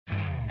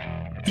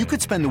You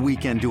could spend the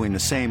weekend doing the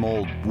same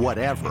old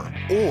whatever,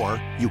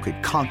 or you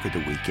could conquer the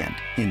weekend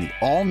in the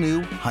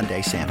all-new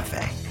Hyundai Santa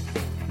Fe.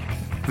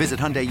 Visit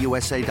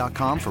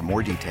HyundaiUSA.com for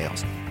more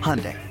details.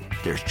 Hyundai,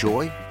 there's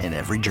joy in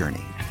every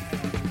journey.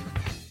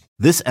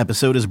 This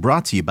episode is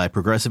brought to you by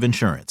Progressive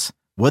Insurance.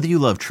 Whether you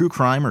love true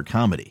crime or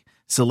comedy,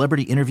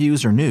 celebrity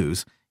interviews or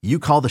news, you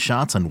call the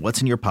shots on what's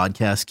in your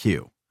podcast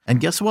queue. And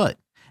guess what?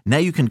 Now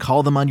you can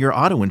call them on your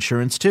auto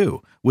insurance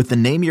too with the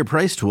Name Your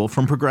Price tool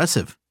from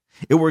Progressive.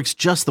 It works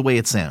just the way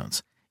it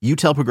sounds. You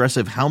tell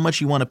Progressive how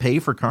much you want to pay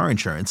for car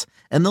insurance,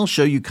 and they'll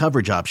show you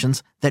coverage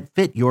options that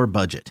fit your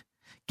budget.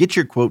 Get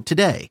your quote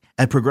today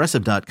at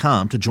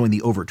Progressive.com to join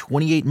the over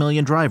 28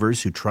 million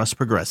drivers who trust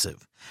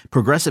Progressive.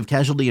 Progressive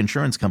Casualty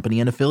Insurance Company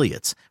and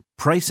Affiliates.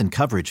 Price and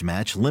coverage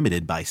match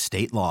limited by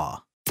state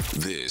law.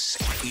 This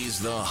is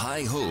the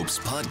High Hopes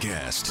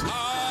Podcast.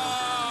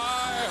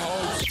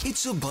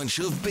 It's a bunch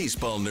of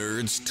baseball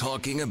nerds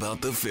talking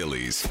about the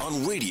Phillies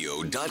on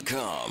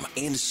radio.com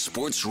and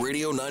Sports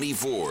Radio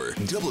 94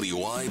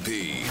 WIP.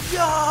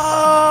 Yo!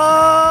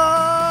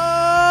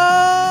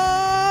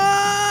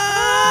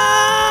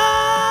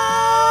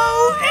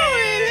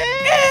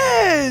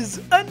 It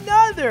is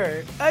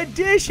another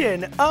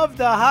edition of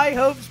the High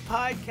Hopes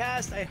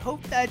Podcast. I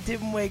hope that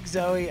didn't wake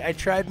Zoe. I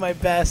tried my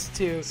best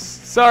to.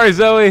 Sorry,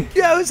 Zoe.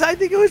 Yeah, I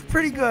think it was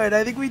pretty good.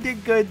 I think we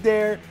did good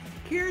there.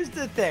 Here's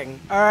the thing,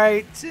 all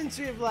right, since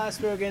we have last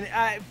spoken,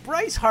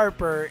 Bryce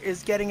Harper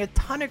is getting a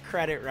ton of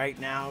credit right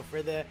now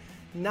for the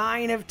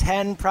 9 of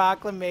 10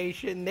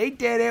 proclamation. They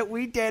did it.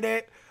 We did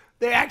it.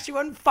 They actually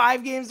won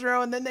 5 games in a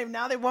row, and then they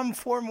won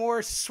 4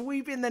 more,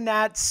 sweeping the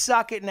Nats,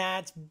 suck at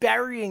Nats,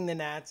 burying the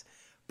Nats.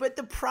 But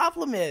the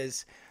problem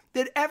is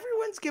that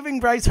everyone's giving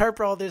Bryce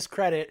Harper all this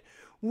credit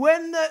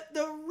when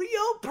the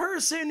real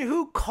person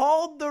who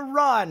called the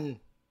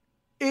run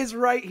is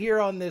right here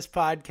on this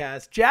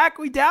podcast. Jack,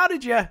 we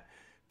doubted you.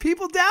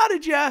 People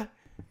doubted you,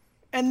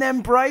 and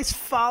then Bryce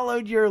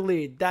followed your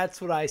lead. That's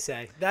what I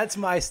say. That's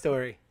my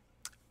story.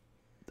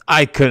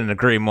 I couldn't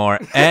agree more.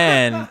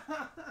 And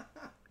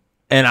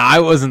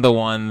I wasn't the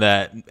one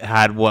that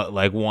had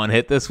one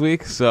hit this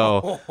week.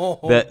 So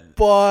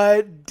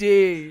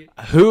buddy,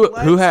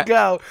 let's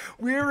go.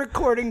 We're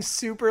recording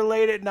super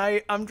late at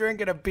night. I'm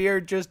drinking a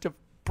beer just to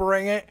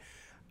bring it.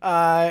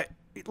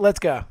 Let's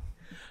go.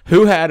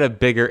 Who had a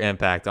bigger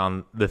impact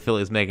on the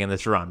Phillies making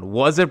this run?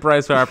 Was it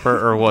Bryce Harper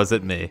or was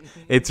it me?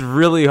 It's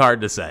really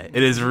hard to say.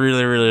 It is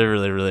really, really,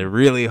 really, really,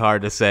 really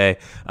hard to say.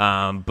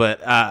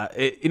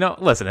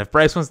 Listen, if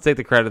Bryce wants to take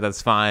the credit,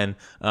 that's fine.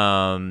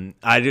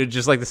 I would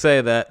just like to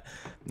say that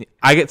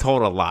I get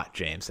told a lot,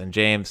 James. And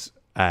James,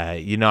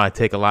 I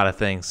take a lot of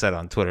things said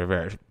on Twitter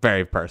very,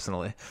 very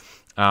personally.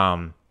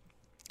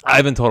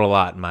 I've been told a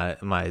lot in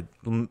my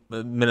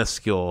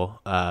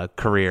minuscule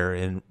career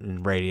in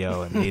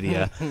radio and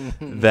media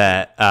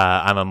that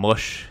I'm a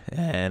mush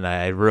and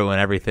I ruin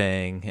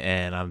everything,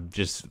 and I'm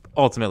just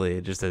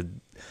ultimately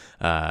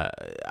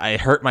I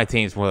hurt my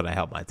teams more than I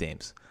help my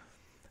teams.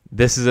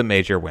 This is a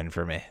major win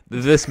for me.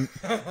 This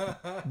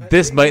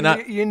might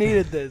not. You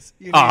needed this.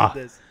 You needed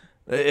this.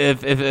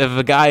 If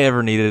a guy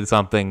ever needed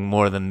something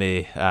more than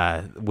me,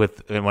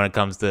 when it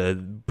comes to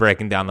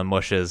breaking down the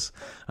mushes,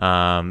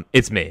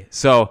 it's me.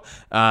 So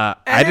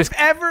if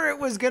ever it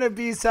was gonna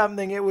be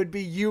something, it would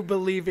be you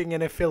believing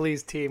in a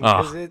Phillies team,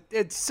 because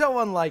it's so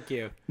unlike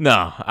you.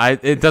 No,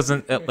 it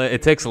doesn't.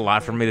 It takes a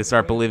lot for me to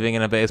start believing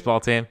in a baseball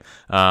team,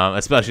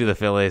 especially the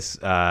Phillies.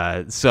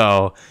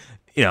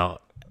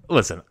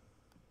 Listen.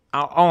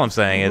 All I'm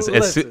saying is,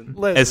 as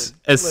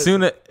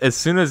soon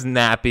as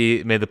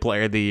Nappy made the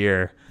Player of the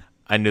Year,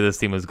 I knew this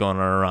team was going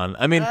on a run.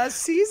 I mean,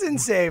 season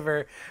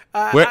saver.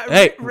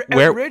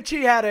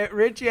 Richie had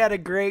a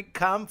great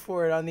comp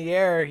for it on the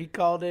air. He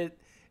called it,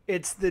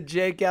 it's the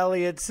Jake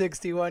Elliott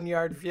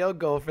 61-yard field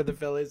goal for the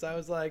Phillies. I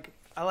was like,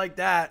 I like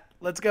that.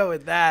 Let's go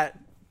with that.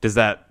 Does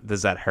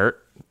that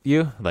hurt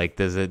you? Like,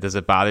 does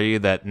it bother you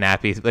that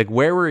Nappy? Like,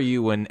 where were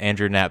you when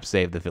Andrew Knapp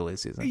saved the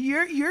Phillies season?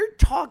 You're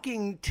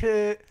talking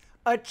to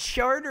a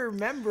charter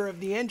member of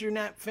the Andrew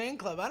Knapp fan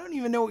club. I don't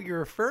even know what you're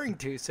referring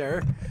to,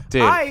 sir.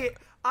 Dude.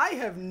 I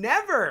have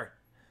never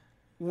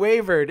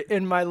wavered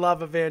in my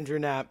love of Andrew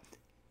Knapp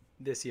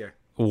this year.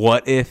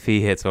 What if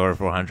he hits over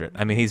 400?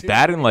 I mean, he's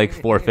batting like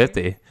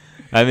 450.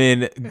 I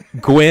mean,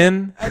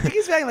 Gwynn. I think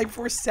he's batting like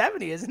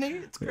 470, isn't he?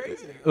 It's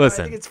crazy.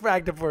 Listen. I think it's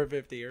back to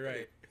 450. You're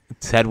right.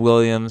 Ted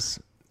Williams,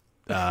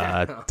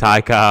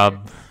 Ty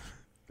Cobb,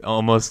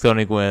 almost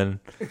Tony Gwynn.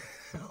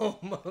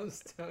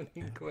 Almost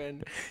Tony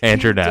Gwynn.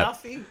 Andrew Knapp.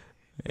 Duffy.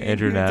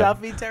 Andrew Knapp.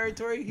 Duffy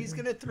territory. He's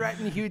going to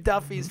threaten Hugh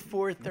Duffy's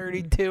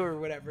 432 or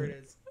whatever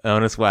it is.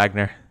 Honus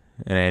Wagner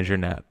and Andrew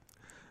Knapp.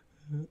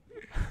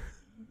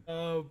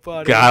 Oh,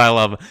 buddy. God, I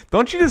love him.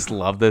 Don't you just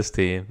love this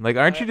team? Like,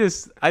 aren't you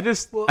just? I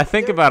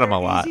think about them a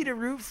lot. Easy to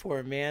root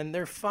for, man.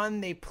 They're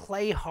fun. They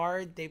play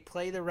hard. They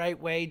play the right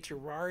way.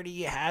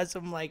 Girardi has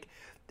them. Like,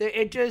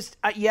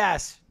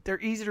 yes,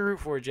 they're easy to root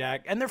for,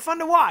 Jack, and they're fun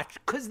to watch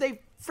because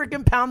they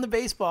freaking pound the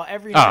baseball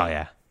every night. Oh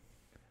yeah.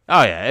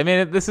 Oh yeah, I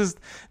mean this is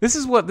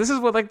what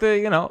like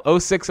the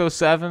 06,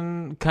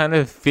 07 kind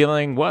of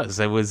feeling was.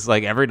 It was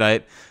like every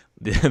night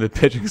the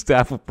pitching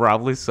staff will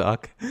probably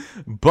suck,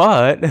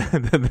 but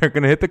they're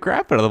gonna hit the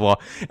crap out of the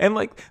ball. And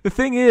like the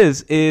thing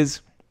is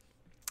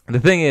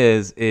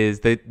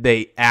that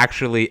they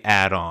actually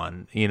add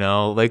on.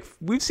 Like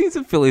we've seen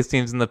some Phillies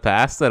teams in the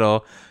past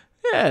they'll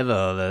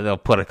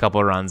put a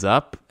couple runs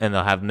up and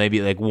they'll have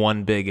maybe like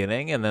one big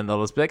inning and then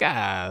they'll just be like,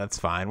 that's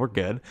fine, we're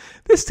good.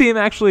 This team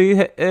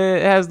actually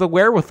has the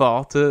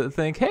wherewithal to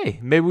think, hey,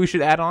 maybe we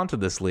should add on to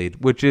this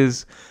lead, which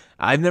is,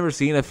 I've never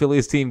seen a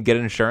Phillies team get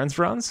insurance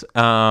runs,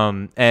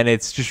 and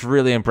it's just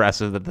really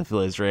impressive that the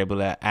Phillies are able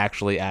to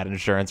actually add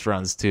insurance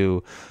runs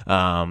to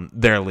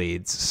their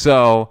leads.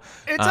 So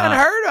it's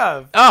unheard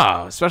of.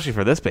 Oh, especially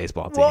for this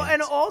baseball team. Well,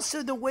 and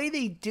also the way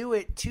they do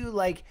it too,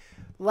 like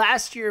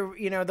last year,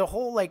 the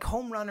whole like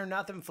home run or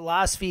nothing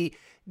philosophy.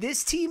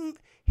 This team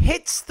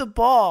hits the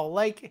ball,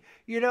 like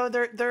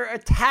they're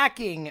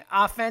attacking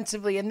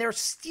offensively and they're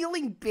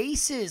stealing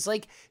bases.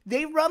 Like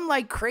they run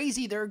like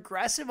crazy. They're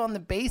aggressive on the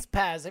base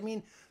paths. I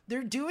mean,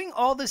 they're doing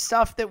all the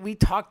stuff that we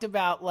talked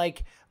about,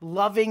 like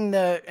loving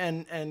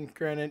and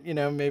granted,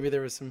 maybe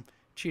there was some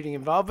cheating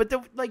involved, but the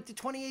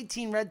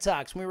 2018 Red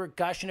Sox, we were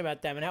gushing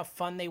about them and how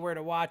fun they were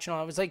to watch and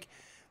all. I was like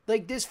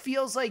this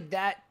feels like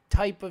that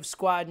type of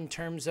squad in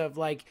terms of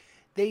like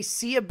they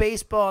see a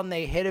baseball and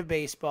they hit a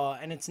baseball,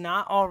 and it's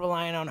not all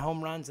reliant on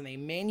home runs, and they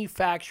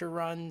manufacture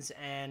runs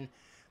and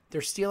they're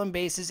stealing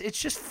bases. It's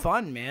just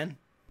fun, man.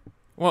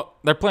 Well,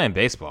 they're playing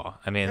baseball.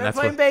 I mean, they're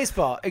playing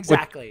baseball,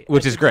 exactly,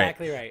 which is great.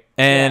 Exactly right.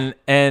 And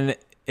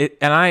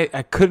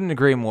I couldn't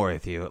agree more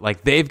with you.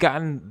 Like they're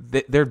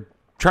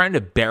trying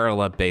to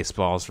barrel up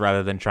baseballs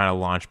rather than trying to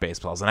launch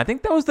baseballs, and I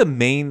think that was the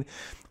main.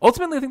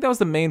 Ultimately, I think that was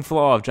the main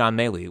flaw of John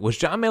Maley.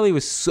 John Maley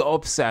was so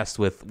obsessed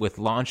with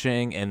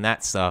launching and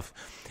that stuff.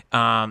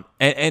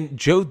 And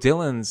Joe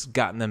Dillon's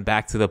gotten them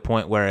back to the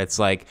point where it's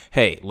like,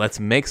 hey,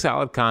 let's make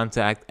solid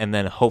contact and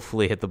then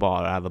hopefully hit the ball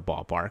out of the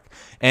ballpark.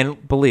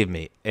 And believe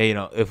me,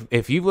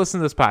 if you've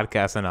listened to this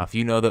podcast enough,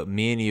 you know that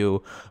me and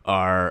you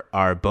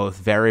are both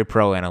very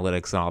pro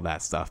analytics and all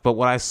that stuff. But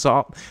what I'm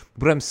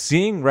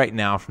seeing right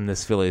now from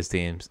this Phillies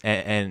teams,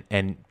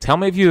 and tell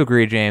me if you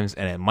agree, James,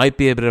 and it might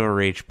be a bit of a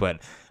reach,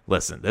 but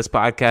listen, this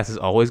podcast has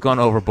always gone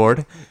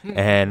overboard,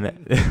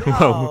 and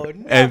no,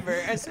 never,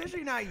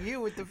 especially not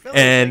you with the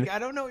Phillies. I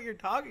don't know what you're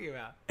talking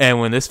about. And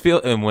when this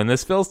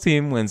Phillies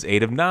team wins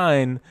 8 of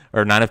 9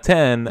 or 9 of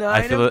 10,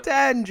 9 of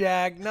 10,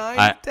 Jack, 9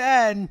 of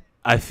 10.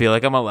 I feel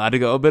like I'm allowed to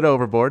go a bit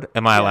overboard.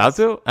 Am I allowed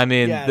to? I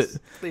mean, yes,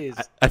 please.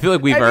 I feel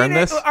like we've earned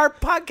this. Our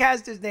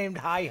podcast is named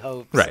High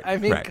Hopes. Right. I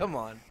mean, right. Come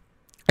on.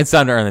 It's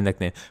time to earn the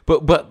nickname.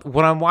 But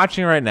what I'm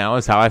watching right now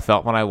is how I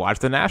felt when I watched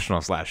the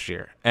Nationals last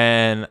year.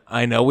 And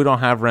I know we don't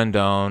have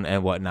Rendon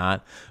and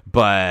whatnot,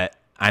 but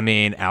I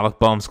mean, Alec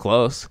Boehm's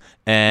close.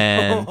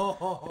 And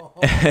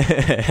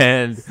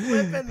and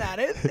slipping that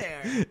in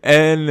there.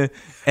 And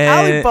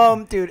Alec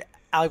Boehm, dude.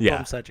 Alec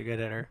Boehm's such a good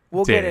hitter.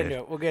 We'll get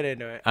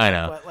into it. I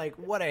know. But like,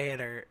 what a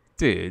hitter.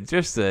 Dude,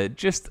 just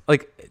such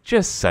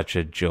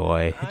a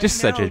joy.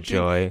 Such a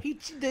joy.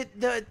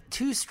 The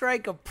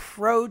 2-strike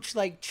approach,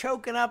 like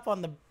choking up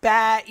on the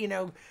bat,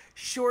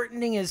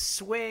 shortening his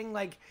swing.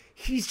 Like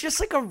he's just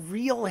like a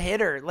real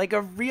hitter,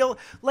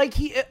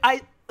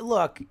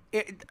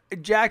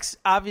 Jack's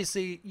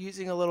obviously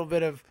using a little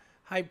bit of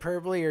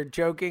hyperbole or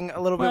joking a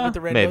little bit with the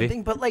Rendon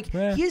thing, but like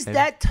he's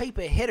that type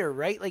of hitter,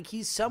 right? Like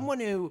he's someone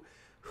who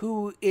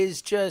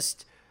is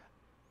just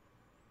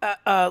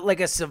like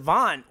a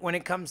savant when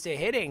it comes to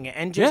hitting,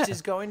 and just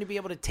is going to be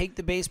able to take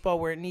the baseball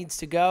where it needs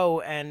to go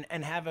and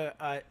have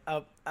a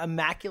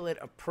immaculate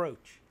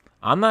approach.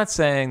 I'm not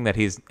saying that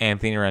he's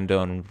Anthony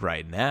Rendon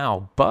right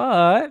now,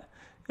 but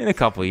in a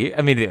couple of years,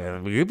 I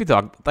mean, we could be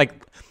talking like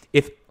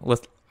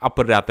I'll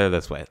put it out there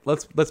this way.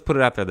 Let's put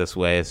it out there this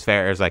way as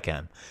fair as I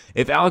can.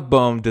 If Alec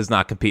Boehm does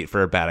not compete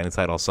for a batting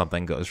title,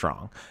 something goes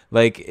wrong.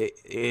 Like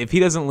if he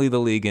doesn't lead the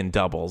league in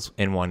doubles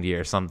in 1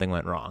 year, something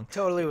went wrong.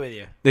 Totally with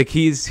you. Like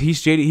he's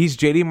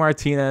JD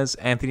Martinez,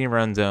 Anthony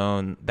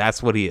Rendon.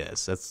 That's what he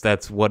is.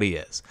 That's what he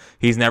is.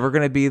 He's never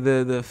going to be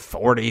the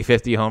 40,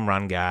 50 home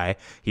run guy.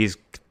 He's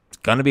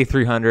going to be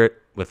 300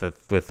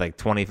 with like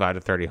 25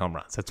 to 30 home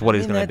runs. That's what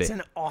he's going to be. That's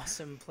an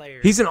awesome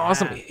player. He's an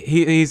awesome.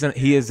 He is an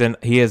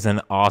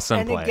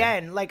awesome player. And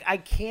again, like I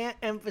can't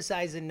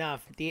emphasize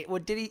enough.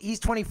 He's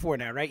 24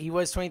 now, right? He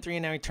was 23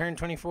 and now he turned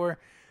 24.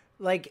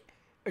 Like,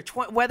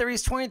 whether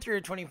he's 23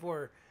 or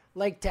 24,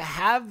 like to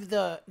have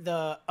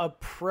the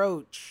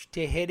approach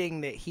to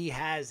hitting that he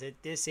has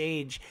at this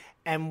age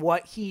and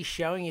what he's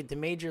showing at the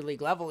major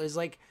league level is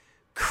like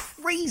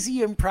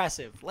crazy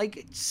impressive,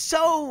 like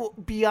so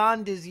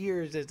beyond his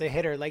years as a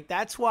hitter. Like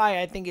that's why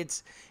I think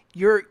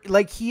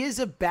he is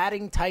a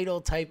batting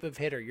title type of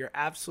hitter. You're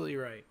absolutely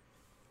right.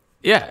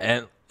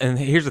 Yeah, and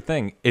here's the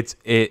thing,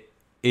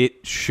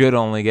 it should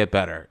only get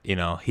better,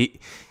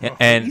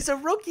 he's a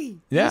rookie.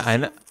 Yeah, I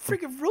know.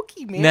 Freaking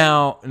rookie, man.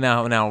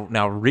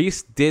 Now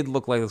Reese did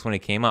look like this when he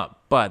came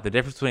up, but the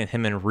difference between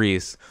him and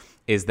Reese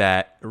is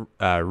that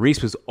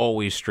Reese was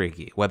always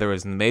streaky, whether it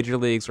was in the major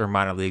leagues or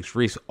minor leagues.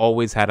 Reese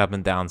always had up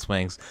and down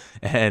swings,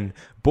 and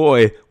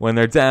boy, when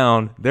they're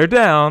down,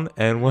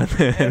 and when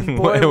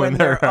when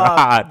they're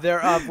up,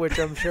 they're up, which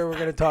I'm sure we're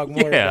gonna talk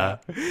more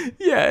about.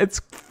 Yeah, it's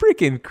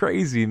freaking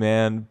crazy,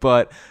 man.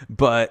 But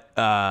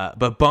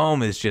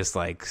Bohm is just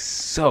like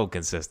so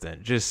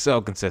consistent,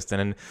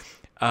 and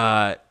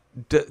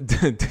do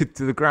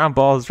the ground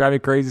balls drive me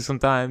crazy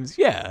sometimes?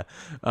 Yeah,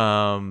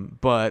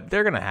 but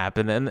they're gonna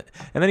happen, and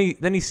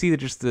then you see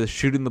just the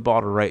shooting the ball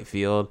to right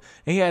field.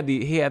 And he had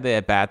the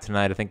at bat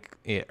tonight, I think,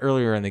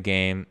 earlier in the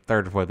game,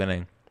 third or fourth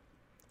inning,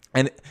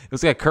 and it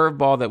was like a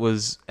curveball that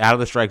was out of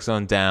the strike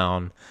zone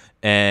down.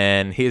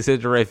 And he hit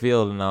it to right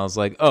field, and I was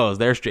like, "Oh,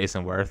 there's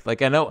Jason Worth."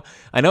 Like I know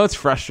it's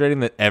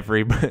frustrating that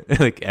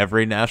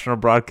every national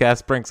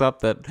broadcast brings up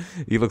that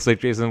he looks like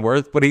Jason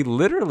Worth, but he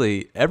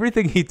literally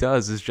everything he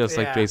does is just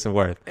like Jason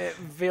Worth. It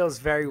feels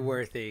very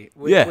worthy,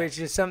 which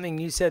is something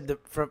you said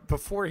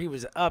before he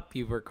was up.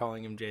 You were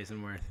calling him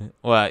Jason Worth.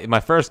 Well,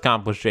 my first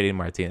comp was JD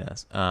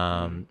Martinez,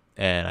 and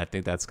I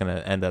think that's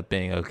gonna end up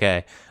being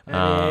okay.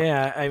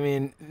 I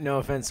mean, no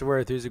offense to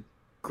Worth, who's a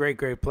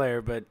great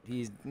player, but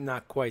he's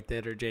not quite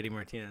that or JD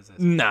Martinez is.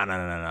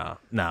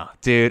 No,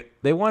 dude.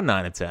 They won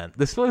 9 of 10.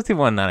 The Phillies team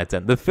won 9 of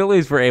 10. The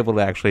Phillies were able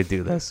to actually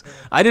do this.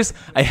 I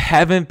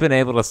haven't been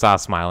able to stop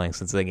smiling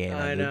since the game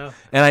ended. I know.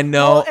 And I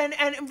know. Well,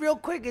 and real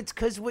quick, it's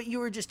because what you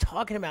were just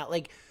talking about,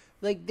 like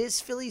this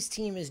Phillies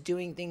team is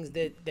doing things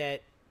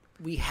that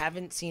we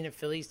haven't seen a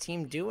Phillies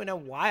team do in a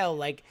while.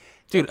 Like,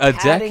 dude, a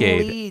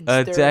decade.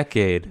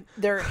 Decade.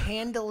 They're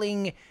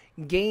handling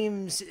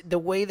games the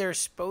way they're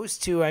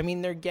supposed to. I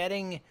mean, they're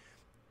getting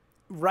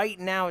right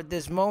now at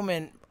this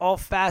moment all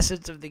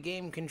facets of the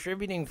game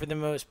contributing for the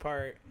most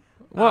part.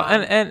 Well,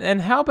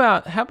 and how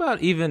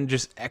about even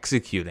just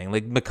executing,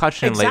 like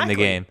McCutchen late in the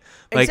game?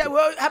 Like,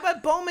 well, how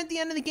about Bohm at the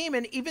end of the game?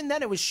 And even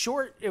then, it was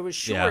short. It was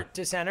short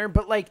to center,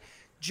 but like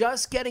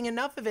just getting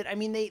enough of it. I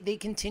mean, they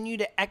continue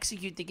to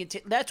execute.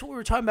 That's what we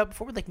were talking about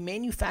before with like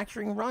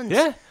manufacturing runs.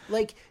 Yeah,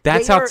 like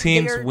that's how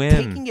teams win.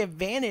 Taking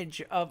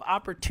advantage of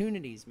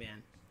opportunities,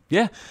 man.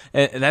 Yeah,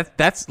 and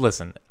that's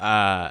listen.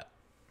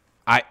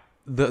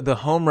 The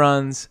home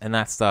runs and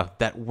that stuff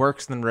that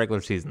works in the regular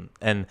season,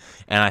 and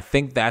I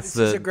think that's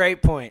this is a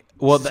great point.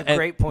 Well, this is a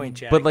great point,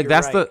 Jack. But like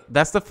that's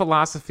the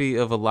philosophy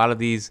of a lot of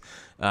these,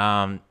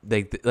 like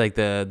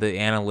the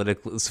analytic,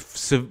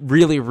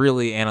 really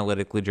really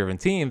analytically driven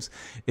teams.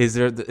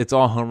 It's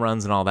all home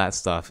runs and all that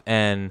stuff,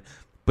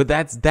 but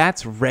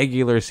that's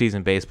regular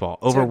season baseball.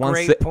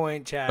 Great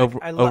point, Jack.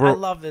 I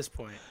love this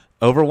point.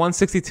 Over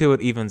 162,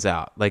 it evens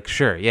out. Like,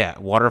 sure, yeah,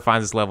 water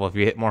finds its level. If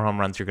you hit more home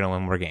runs, you're going to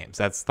win more games.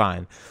 That's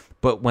fine.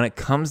 But when it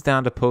comes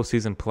down to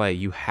postseason play,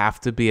 you have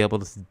to be able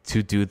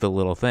to do the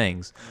little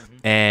things. Mm-hmm.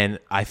 And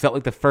I felt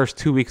like the first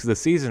 2 weeks of the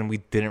season, we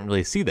didn't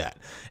really see that.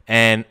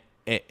 And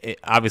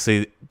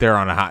obviously, they're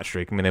on a hot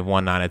streak. I mean, they've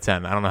won 9 of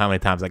 10. I don't know how many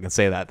times I can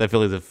say that. The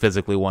Phillies have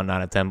physically won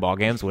 9 of 10 ball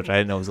games, which I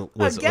didn't know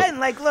was again.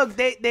 Like, look,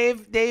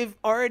 they've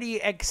already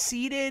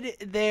exceeded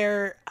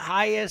their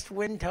highest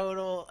win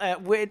total,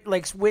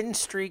 win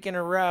streak in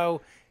a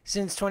row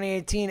since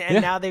 2018,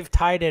 and now they've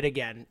tied it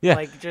again. Yeah.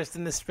 Like just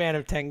in the span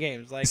of 10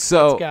 games. Like, let's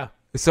go.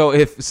 So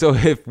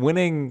if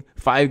winning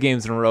 5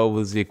 games in a row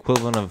was the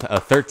equivalent of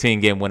a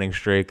 13-game winning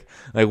streak,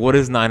 like what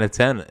is 9 of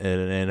 10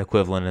 an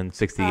equivalent in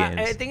 60 games?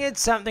 I think it's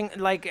something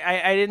like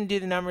I didn't do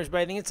the numbers, but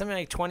I think it's something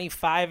like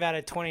 25 out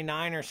of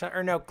 29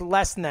 or no,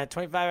 less than that,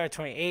 25 out of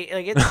 28.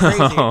 Like it's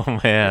crazy. Oh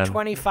man,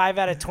 25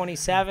 out of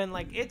 27.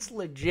 Like it's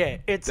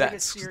legit. It's like a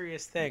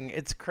serious thing.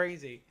 It's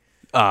crazy.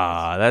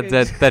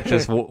 That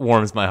just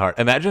warms my heart.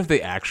 Imagine if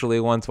they actually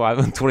won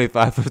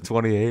 25 of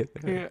 28.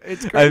 Yeah,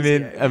 it's crazy. I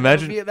mean,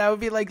 imagine that would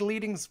be like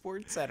leading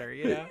Sports Center,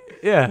 you know?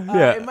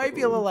 Yeah. It might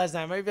be a little less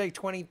than that. It might be like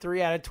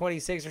 23 out of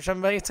 26 or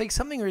something, but it's like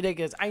something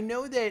ridiculous. I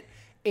know that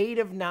 8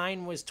 of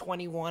 9 was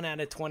 21 out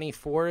of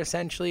 24,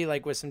 essentially,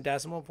 like with some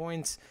decimal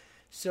points.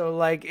 So,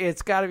 like,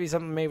 it's got to be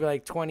something maybe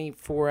like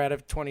 24 out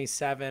of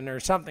 27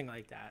 or something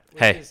like that,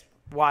 which is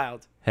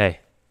wild. Hey,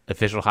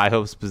 official High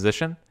Hopes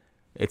position?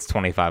 It's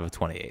 25 of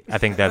 28. I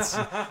think that's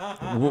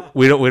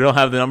we don't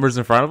have the numbers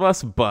in front of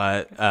us,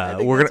 but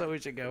that's what we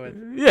should go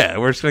with. Yeah,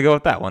 we're just gonna go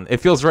with that one.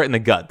 It feels right in the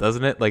gut,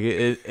 doesn't it? Like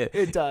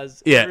it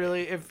does. Yeah,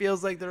 it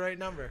feels like the right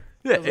number.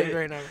 Yeah, it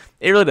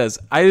really does.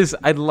 I just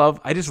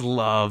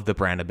love the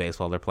brand of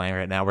baseball they're playing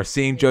right now. We're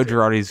seeing Joe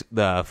Girardi's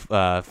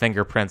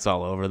fingerprints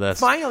all over this.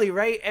 Finally,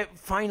 right?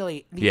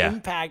 Finally, the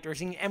impact we're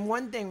seeing. And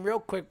one thing,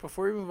 real quick,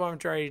 before we move on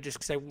to Girardi, just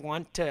because I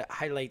want to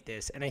highlight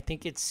this, and I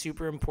think it's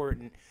super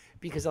important.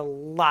 Because a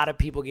lot of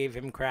people gave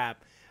him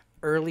crap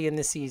early in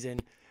the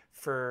season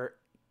for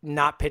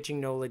not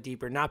pitching Nola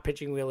deeper, not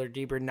pitching Wheeler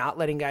deeper, not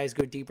letting guys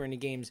go deeper into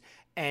games.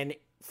 And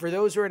for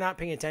those who are not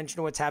paying attention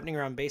to what's happening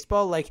around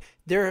baseball, like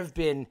there have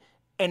been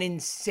an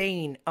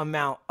insane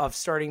amount of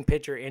starting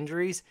pitcher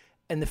injuries,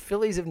 and the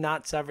Phillies have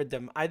not suffered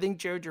them. I think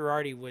Joe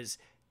Girardi was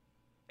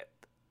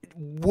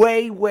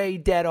way, way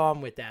dead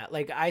on with that.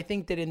 Like I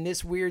think that in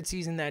this weird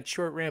season, that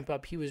short ramp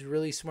up, he was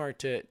really smart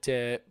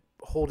to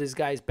hold his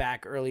guys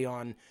back early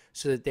on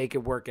so that they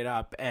could work it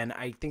up. And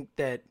I think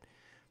that,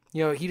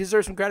 he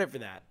deserves some credit for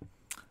that.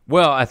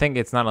 Well, I think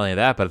it's not only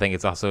that, but I think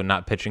it's also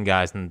not pitching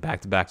guys in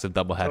back-to-backs of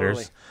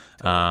doubleheaders.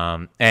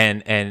 Totally.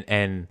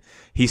 And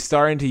he's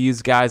starting to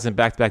use guys in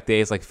back-to-back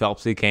days, like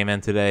Phelpsy came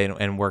in today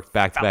and worked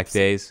back-to-back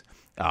days.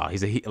 Oh,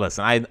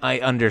 listen. I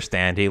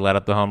understand he let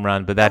up the home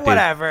run, but that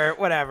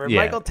whatever. Yeah.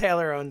 Michael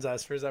Taylor owns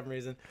us for some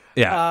reason.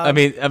 Yeah, I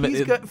mean,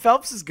 he's good.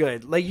 Phelps is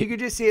good. Like you could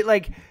just see it.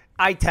 Like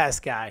eye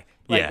test guy.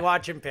 Like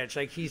watch him pitch.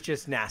 Like he's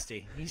just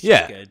nasty. He's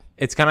just good.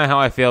 It's kind of how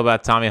I feel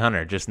about Tommy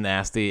Hunter. Just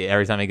nasty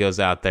every time he goes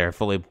out there.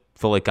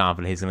 Fully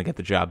confident he's going to get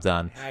the job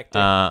done.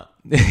 But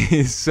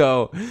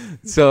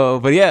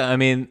yeah, I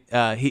mean,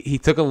 he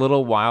took a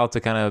little while to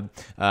kind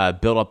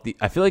of build up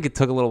I feel like it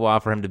took a little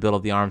while for him to build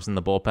up the arms in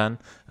the bullpen,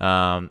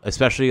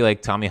 especially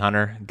like Tommy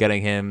Hunter,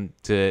 getting him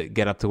to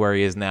get up to where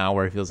he is now,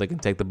 where he feels like he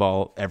can take the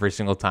ball every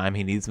single time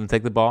he needs him to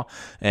take the ball,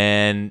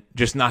 and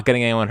just not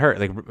getting anyone hurt.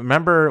 Like,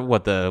 remember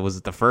was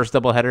it the first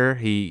doubleheader?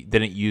 He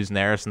didn't use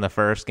Neris in the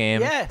first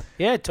game.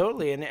 Yeah,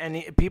 totally.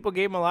 And people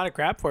gave him a lot of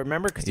crap for it.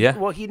 Remember? Because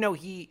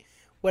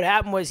what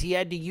happened was he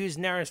had to use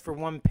Neris for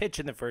one pitch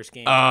in the first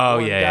game. Oh,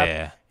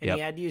 yeah. And he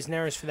had to use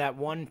Neris for that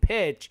one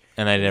pitch.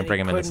 And they didn't bring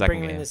him in the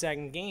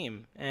second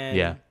game.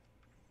 And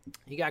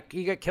he got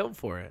killed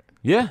for it.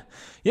 Yeah.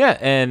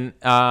 And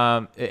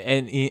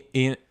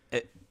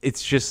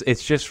it's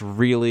just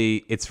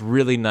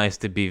really nice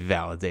to be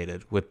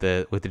validated with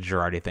the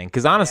Girardi thing.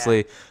 Because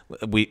honestly,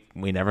 we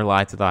never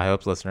lied to the High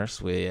Hopes listeners.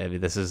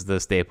 This is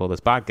the staple of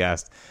this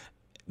podcast.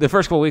 The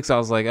first couple of weeks, I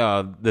was like,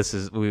 "Oh,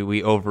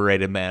 we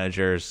overrated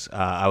managers.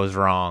 I was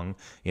wrong.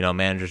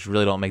 Managers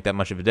really don't make that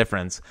much of a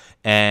difference."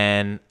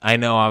 And I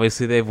know,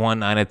 obviously, they've won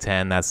 9 of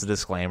 10. That's the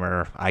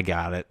disclaimer. I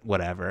got it.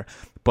 Whatever.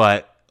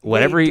 But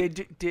whatever.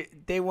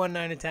 They won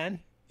 9 of 10.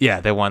 Yeah,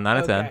 they won 9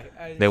 of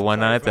 10. They won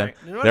 9 of 10.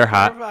 They're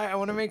hot. I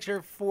want to make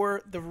sure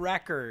for the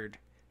record,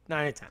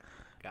 9 of 10.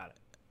 Got it.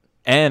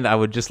 And I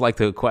would just like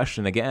to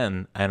question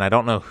again, and I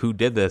don't know who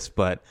did this,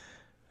 but.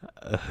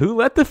 Who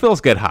let the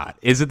Phils get hot?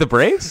 Is it the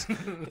Braves?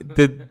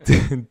 did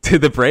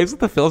the Braves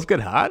let the Phils get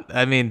hot?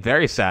 I mean,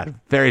 very sad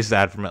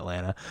from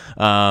Atlanta.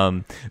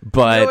 But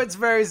it's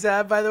very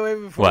sad, by the way,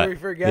 before we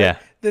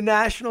forget. The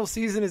national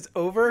season is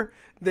over.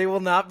 They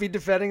will not be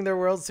defending their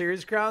World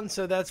Series crown,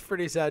 so that's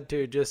pretty sad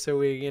too, just so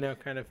we,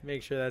 kind of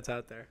make sure that's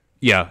out there.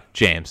 Yeah,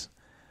 James.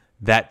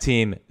 That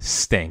team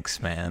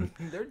stinks, man.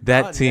 They're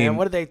done, man.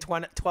 What are they,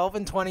 12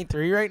 and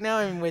 23 right now?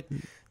 I mean,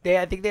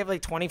 I think they have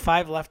like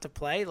 25 left to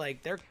play.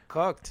 Like, they're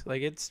cooked.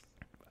 Like, it's,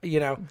 I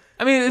mean,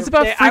 it's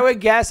about. I would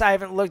guess, I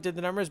haven't looked at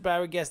the numbers, but I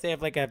would guess they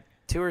have like a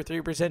 2 or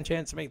 3%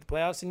 chance to make the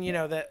playoffs.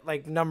 And that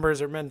like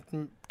numbers are meant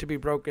to be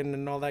broken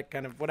and all that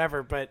kind of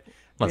whatever. But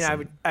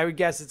I would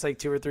guess it's like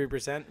 2 or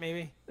 3%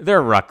 maybe.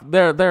 Their luck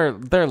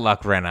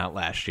ran out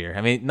last year.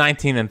 I mean,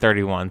 19 and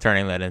 31,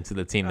 turning that into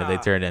the team that they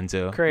turned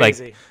into.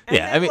 Crazy.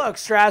 Look,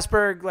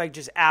 Strasburg like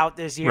just out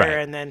this year,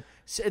 and then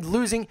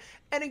losing.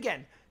 And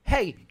again.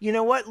 Hey, you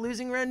know what?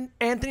 Losing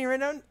Anthony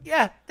Rendon,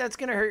 that's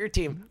gonna hurt your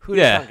team. Who'd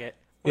have thunk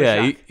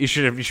it? You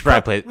should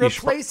probably play.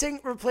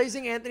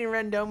 Replacing Anthony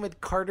Rendon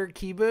with Carter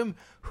Kieboom.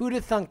 Who'd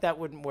have thunk that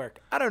wouldn't work?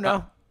 I don't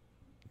know.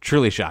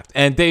 Truly shocked.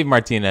 And Dave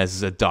Martinez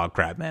is a dog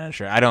crap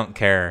manager. I don't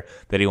care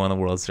that he won the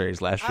World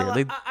Series last year.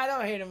 I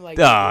don't hate him like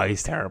that. Oh,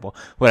 he's terrible.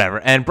 Whatever.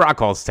 And Brock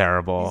Hall's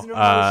terrible. He's an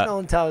emotional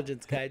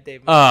intelligence guy,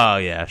 Dave. Oh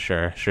yeah,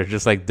 sure.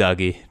 Just like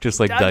Dougie.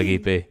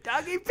 Dougie P.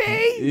 Dougie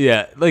P.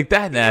 Yeah, like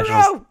that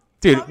Nationals.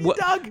 Dude,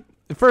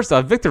 first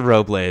off, Victor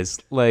Robles,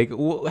 like,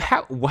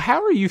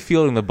 how are you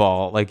fielding the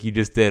ball like you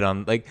just did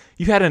on, like,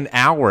 you had an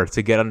hour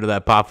to get under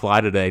that pop fly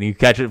today and you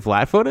catch it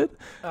flat-footed?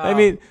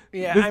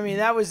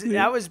 That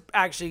was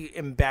actually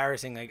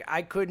embarrassing. Like,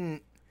 I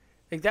couldn't,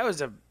 like, that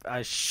was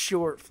a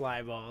short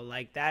fly ball.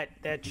 Like, that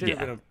should have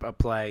been a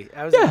play.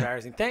 That was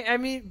embarrassing.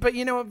 But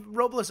you know what?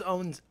 Robles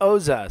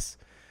owes us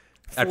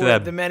after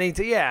that the many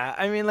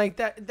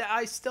that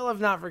I still have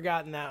not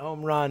forgotten that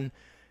home run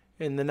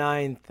in the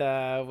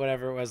 9th,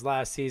 whatever it was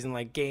last season,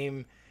 like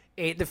game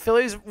 8. The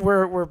Phillies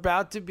were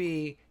about to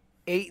be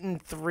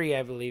 8-3,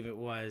 I believe it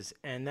was,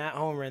 and that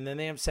home run. Then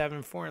they have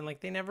 7-4, and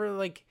they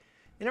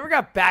never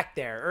got back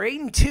there. Or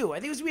 8-2, I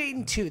think it was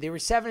 8-2. They were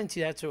 7-2.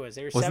 That's what it was.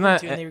 They were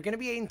 7-2, and they were going to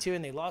be 8-2,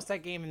 and they lost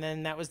that game, and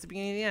then that was the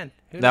beginning of the end.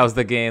 That was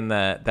the game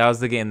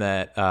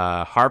that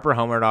Harper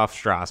homered off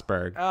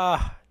Strasburg.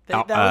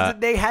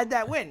 They had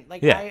that win.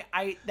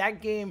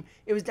 That game,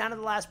 it was down to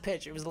the last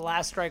pitch. It was the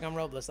last strike on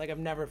Robles. Like, I've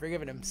never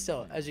forgiven him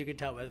still, as you can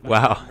tell by the fact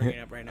that I'm bringing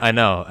it up right now.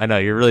 I know.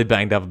 You're really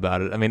banged up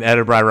about it. I mean,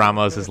 Edubray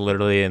Ramos is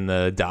literally in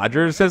the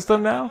Dodgers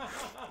system now.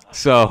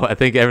 So I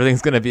think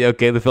everything's going to be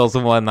okay. The Phils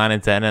have won 9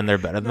 and 10, and they're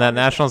better than that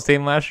Nationals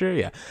team last year.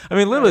 Yeah. I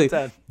mean, literally,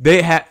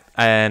 they had,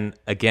 and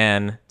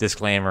again,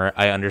 disclaimer,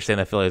 I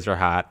understand the Phillies are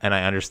hot, and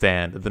I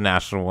understand that the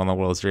Nationals won the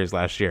World Series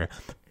last year.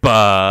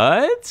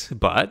 But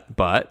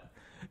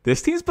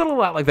this team's been a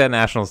lot like that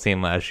Nationals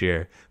team last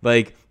year.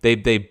 Like,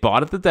 they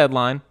bought at the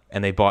deadline,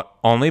 and they bought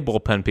only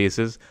bullpen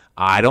pieces.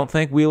 I don't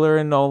think Wheeler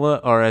and Nola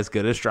are as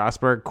good as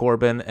Strasburg,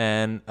 Corbin,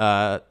 and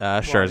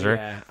Scherzer.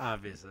 Yeah,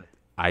 obviously.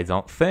 I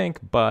don't think,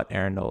 but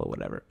Aaron Nola,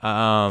 whatever.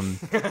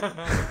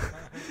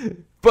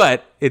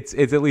 But it's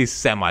at least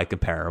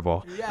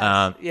semi-comparable.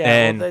 Yes.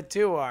 And the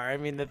two are. I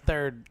mean, the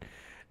third,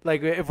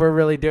 like, if we're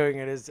really doing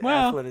it,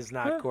 Well, Eflin is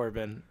not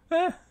Corbin.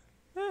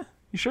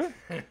 you sure?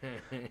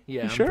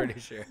 Yeah, I'm sure? pretty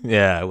sure.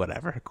 Yeah,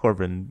 whatever.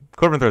 Corbin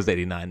throws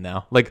 89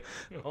 now. Like,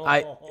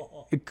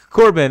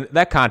 Corbin,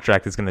 that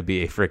contract is going to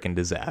be a freaking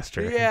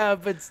disaster. Yeah,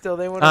 but still,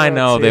 they won. I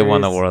know they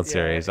won the Series. World Yeah,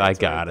 Series. I it's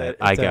got worth it. It's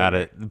I got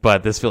over. it.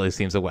 But this Phillies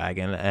team's a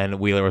wagon, and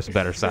Wheeler was a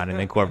better signing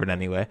than Corbin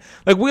anyway.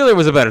 Like, Wheeler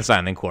was a better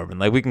signing than Corbin.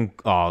 Like, we can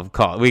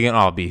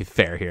all be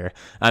fair here.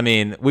 I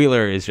mean,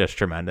 Wheeler is just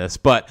tremendous.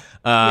 But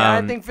Yeah,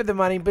 I think for the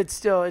money, but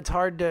still, it's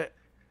hard to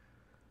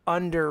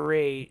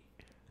underrate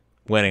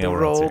winning the a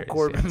World role Series,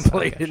 Corbin yes, I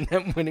played got in you.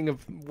 them winning a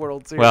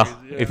World Series. Well,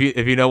 yeah. if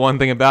you know one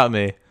thing about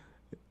me,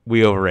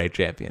 we overrate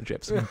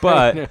championships.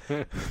 But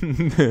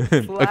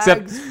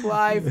Flags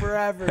fly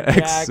forever,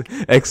 Jack.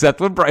 except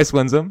when Bryce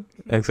wins them.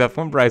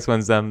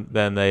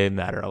 Then they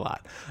matter a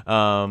lot.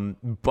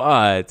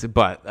 But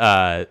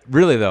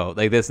really though,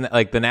 like this,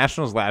 like the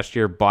Nationals last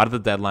year bought at the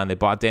deadline. They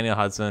bought Daniel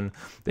Hudson.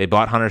 They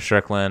bought Hunter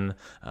Strickland.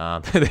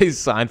 They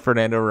signed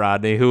Fernando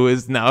Rodney, who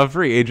is now a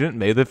free agent.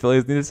 Maybe the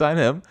Phillies need to sign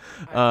him.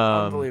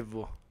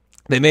 Unbelievable.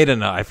 They made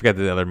I forget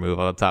the other move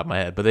on the top of my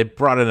head, but they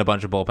brought in a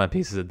bunch of bullpen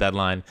pieces at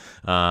deadline.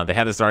 They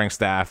had the starting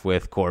staff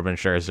with Corbin,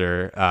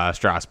 Scherzer,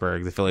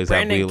 Strasburg. The Phillies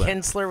Brandon had Wheeler.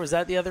 Kinsler, was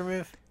that the other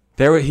move?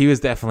 He was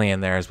definitely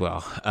in there as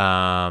well.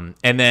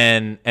 And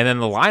then the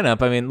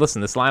lineup. I mean,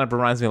 listen, this lineup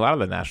reminds me a lot of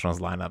the Nationals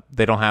lineup.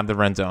 They don't have the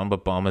Rendon,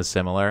 but Boma's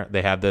similar.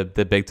 They have the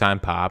big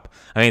time pop.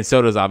 I mean,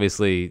 Soto's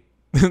obviously.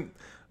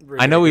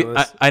 I know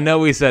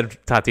we said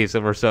Tatis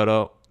over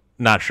Soto.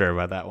 Not sure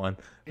about that one.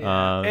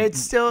 Yeah. It's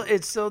still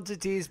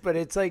Tatis, but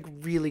it's like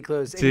really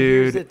close. And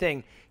Dude.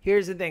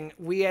 Here's the thing.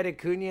 We had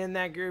Acuna in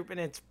that group, and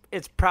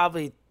it's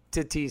probably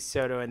Tatis,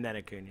 Soto, and then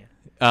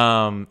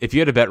Acuna. If you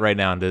had to bet right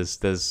now, does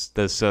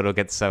Soto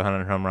get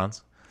 700 home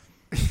runs?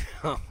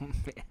 Oh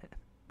man,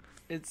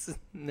 it's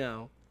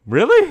no.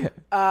 Really?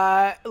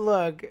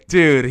 Look,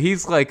 Dude,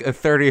 he's like a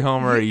 30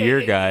 homer a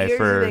year guy. Here's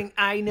For the thing.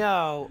 I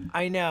know,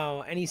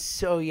 and he's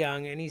so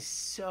young, and he's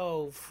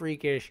so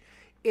freakish.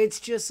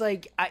 It's just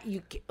like I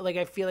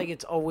feel like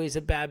it's always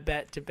a bad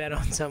bet to bet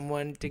on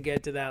someone to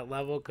get to that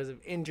level because of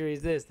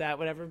injuries, this, that,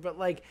 whatever. But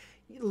like,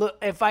 look,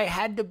 if I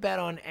had to bet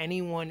on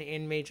anyone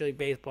in Major League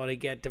Baseball to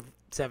get to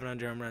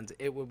 700 home runs,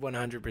 it would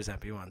 100%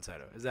 be Juan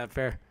Soto. Is that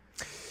fair?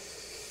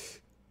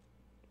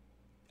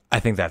 I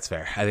think that's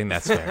fair. I think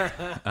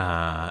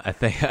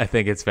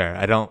it's fair.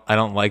 I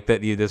don't like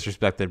that you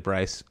disrespected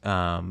Bryce,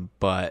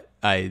 but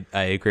I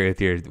agree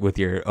with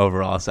your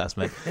overall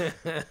assessment.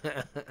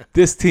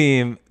 This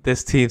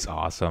team's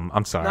awesome.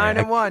 I'm sorry.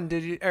 9-1.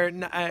 Did you or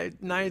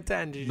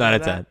 9-10? Did you? 9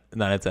 out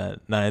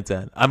of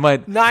 10. I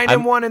might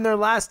 9-1 in their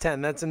last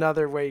 10. That's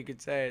another way you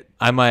could say it.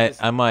 I might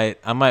wake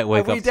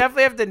up. We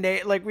definitely have to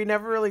name. Like, we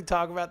never really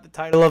talk about the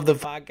title of the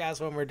podcast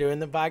when we're doing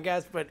the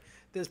podcast, but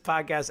this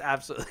podcast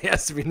absolutely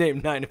has to be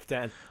named 9 of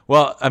 10.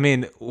 Well, I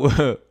mean,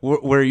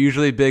 we're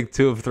usually big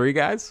 2 of 3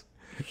 guys.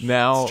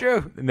 Now, it's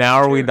true. Now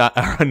are we not?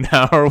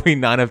 Now are we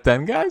 9 of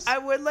 10 guys? I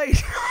would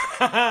like.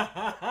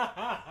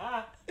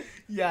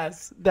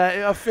 Yes,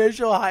 the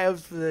official high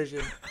ups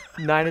position,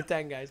 9 of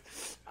 10 guys.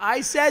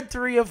 I said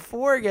 3 of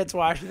 4 against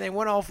Washington. They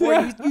won all 4.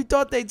 Yeah. You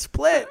thought they'd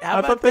split. How I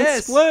about thought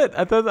this? they split.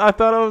 I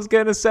thought I was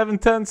getting a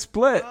 7-10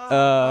 split.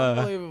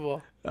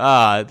 Unbelievable.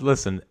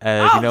 Listen,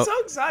 I'm so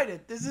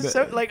excited. This is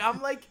so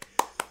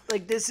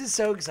this is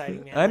so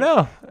exciting, man. I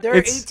know. They're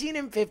 18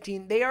 and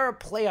 15. They are a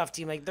playoff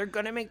team. Like, they're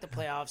gonna make the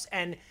playoffs.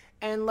 And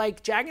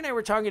like Jack and I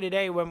were talking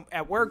today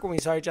at work when we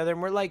saw each other,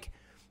 and we're like,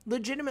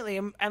 legitimately.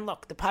 And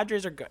look, the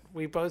Padres are good.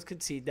 We both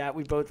concede that.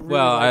 We both really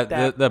like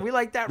that. We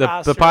like that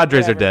roster. The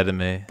Padres whatever. are dead to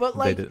me. But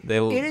like, it is they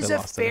a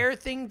lost today. fair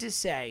thing to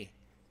say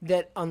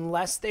that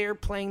unless they are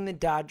playing the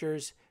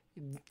Dodgers,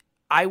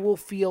 I will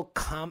feel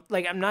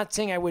like, I'm not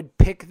saying I would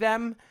pick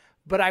them,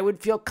 but I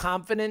would feel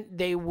confident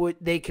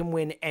they can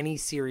win any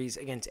series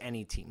against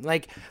any team.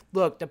 Like,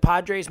 look, the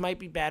Padres might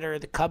be better,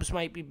 the Cubs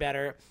might be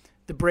better,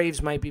 the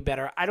Braves might be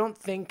better. I don't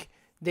think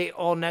they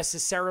all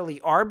necessarily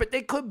are, but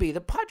they could be.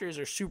 The Padres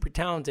are super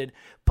talented.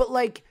 But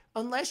like,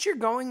 unless you're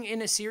going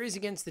in a series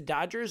against the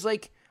Dodgers,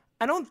 like,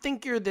 I don't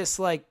think you're this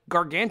like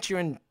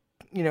gargantuan,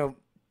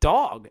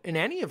 dog in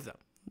any of them.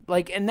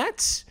 Like, and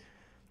that's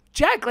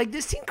Jack, like,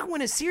 this team could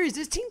win a series.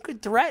 This team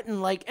could threaten,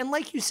 like, and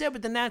like you said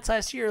with the Nats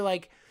last year,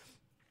 like,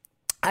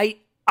 I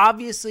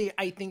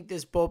think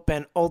this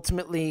bullpen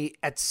ultimately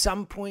at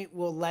some point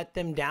will let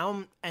them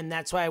down, and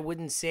that's why I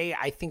wouldn't say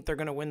I think they're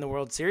going to win the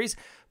World Series.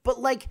 But,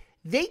 like,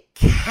 they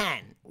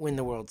can win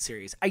the World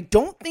Series. I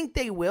don't think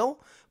they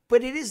will,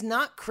 but it is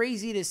not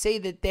crazy to say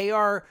that they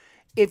are,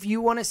 if you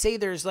want to say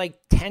there's, like,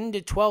 10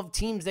 to 12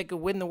 teams that could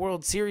win the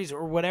World Series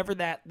or whatever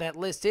that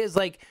list is,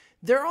 like,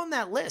 they're on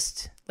that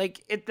list.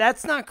 Like,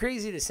 that's not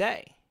crazy to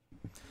say.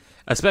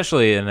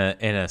 Especially in a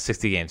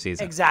 60-game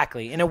season.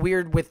 Exactly. In a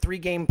weird, with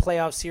 3-game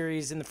playoff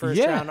series in the first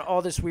round,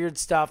 all this weird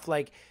stuff.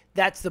 Like,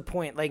 that's the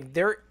point. Like,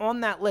 they're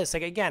on that list.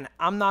 Like, again,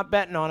 I'm not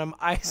betting on them.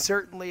 I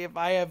certainly, if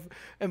I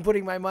am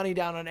putting my money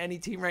down on any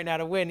team right now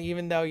to win,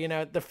 even though,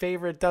 the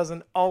favorite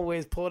doesn't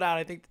always pull it out.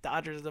 I think the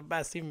Dodgers are the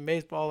best team in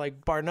baseball,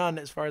 like, bar none,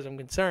 as far as I'm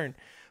concerned.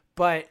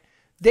 But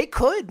they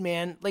could,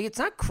 man. Like, it's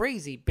not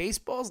crazy.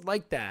 Baseball's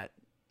like that.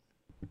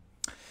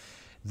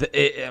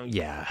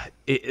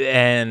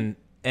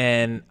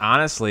 And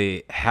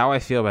honestly, how I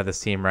feel about this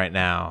team right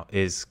now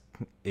is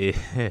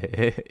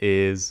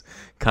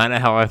kind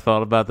of how I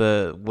felt about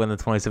when the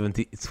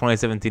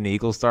 2017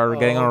 Eagles started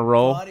getting on a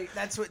roll. Buddy,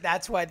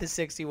 that's why the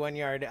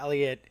 61-yard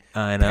Elliott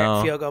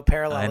field goal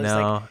parallel I is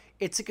know. like,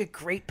 it's like a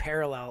great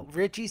parallel.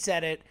 Richie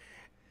said it.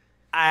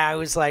 I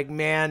was like,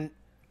 man,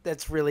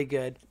 that's really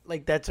good.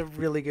 Like, that's a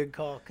really good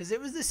call because it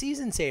was the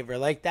season saver.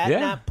 Like, that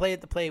not play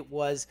at the plate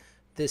was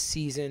the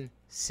season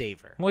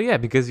saver. Well, yeah,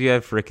 because you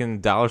have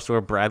freaking dollar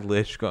store Brad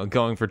Lish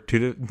going for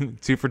 2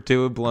 for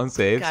 2 with blown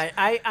saves.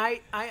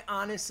 I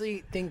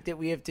honestly think that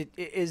we have to.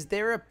 Is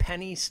there a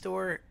penny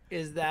store?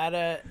 Is that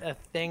a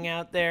thing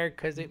out there?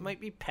 Because it might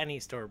be penny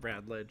store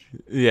Brad Lish.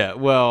 Yeah,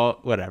 well,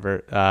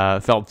 whatever.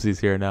 Phelps is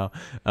here now,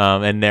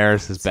 and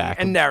Neris is back.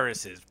 And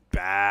Neris is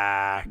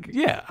back.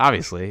 Yeah,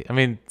 obviously. I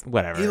mean,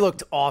 whatever. He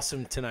looked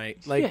awesome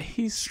tonight. Like,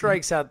 he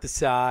strikes out the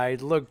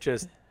side, looked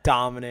just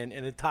dominant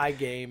in a tie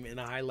game in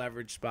a high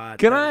leverage spot.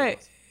 Can I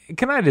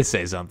just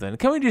say something?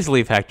 Can we just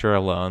leave Hector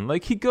alone?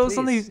 Like, he goes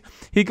on these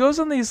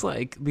He's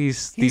like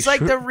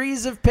the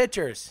Reese of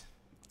pitchers.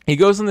 He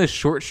goes on this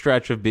short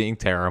stretch of being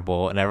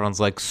terrible, and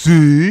everyone's like,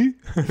 "See?"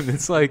 And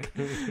it's like,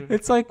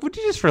 would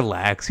you just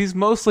relax? He's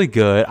mostly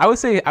good. I would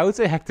say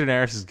Hector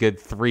Neris is good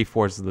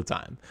 3/4 of the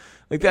time.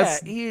 Like,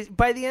 that's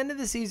by the end of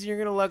the season, you're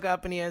gonna look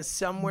up and he has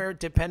somewhere,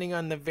 depending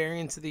on the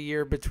variance of the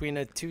year, between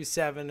a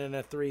 2.7 and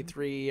a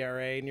 3.3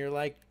 ERA, and you're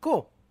like,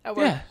 cool, that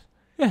works.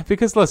 Yeah.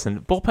 Because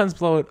listen, bullpens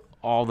blow it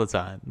all the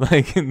time.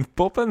 Like,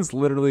 bullpens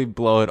literally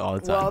blow it all the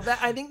time. Well,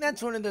 I think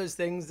that's one of those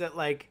things that,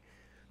 like,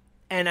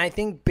 and I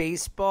think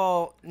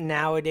baseball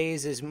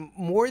nowadays is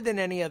more than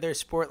any other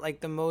sport,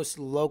 like, the most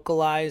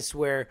localized,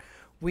 where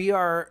you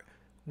and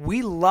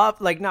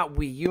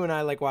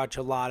I, like, watch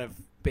a lot of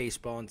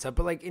baseball and stuff,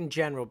 but, like, in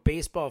general,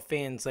 baseball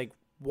fans, like,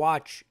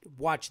 watch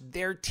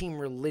their team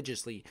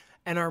religiously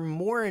and are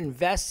more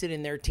invested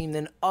in their team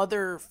than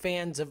other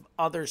fans of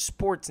other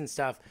sports and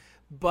stuff,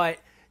 but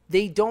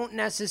they don't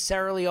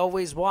necessarily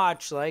always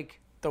watch, like,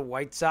 the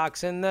White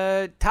Sox and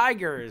the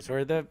Tigers,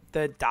 or the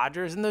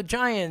Dodgers and the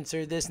Giants,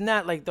 or this and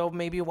that. Like, they'll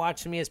maybe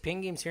watch some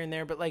ESPN games here and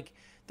there, but, like,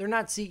 they're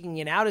not seeking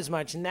it out as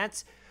much. And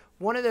that's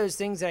one of those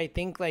things that I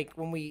think, like,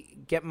 when we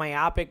get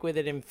myopic with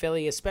it in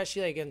Philly,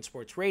 especially, like, in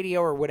sports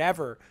radio or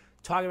whatever,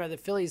 talking about the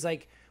Phillies,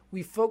 like,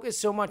 we focus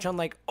so much on,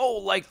 like, oh,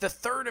 like, the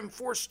third and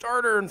fourth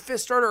starter and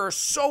fifth starter are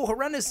so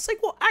horrendous. It's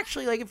like, well,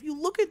 actually, like, if you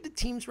look at the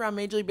teams around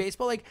Major League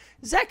Baseball, like,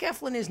 Zach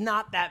Eflin is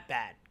not that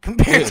bad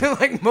compared to,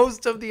 like,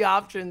 most of the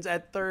options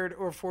at third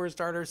or fourth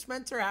starter.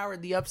 Spencer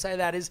Howard, the upside of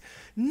that is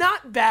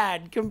not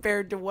bad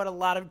compared to what a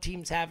lot of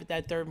teams have at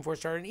that third and fourth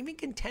starter, and even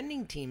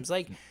contending teams.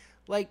 Like,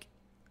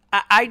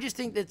 I just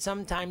think that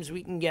sometimes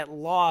we can get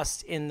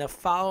lost in the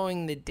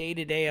following the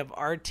day-to-day of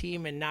our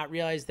team and not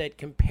realize that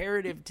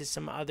comparative to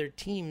some other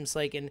teams,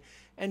 like,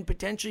 and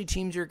potentially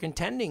teams you're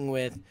contending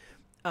with,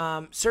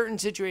 certain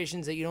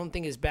situations that you don't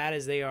think as bad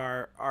as they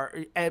are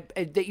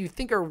that you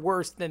think are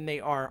worse than they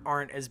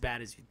aren't as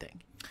bad as you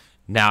think.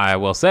 Now, I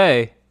will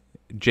say,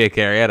 Jake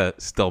Arrieta,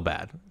 still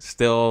bad.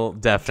 Still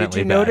definitely bad. Did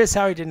you notice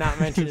how I did not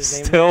mention his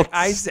name? Still,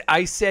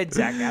 I said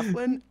Zach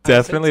Eflin.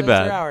 Definitely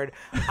bad. Howard.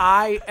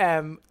 I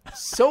am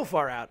so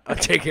far out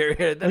of Jake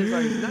Arrieta. That is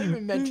why he's not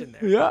even mentioned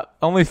there. Yeah,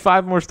 only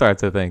 5 more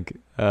starts, I think.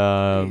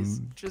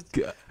 Just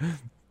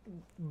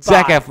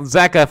Zach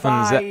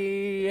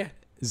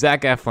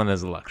Eflin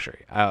is a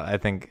luxury. I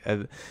think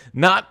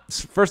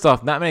first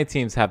off, not many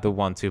teams have the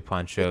 1-2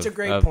 punch of. It's a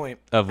great point.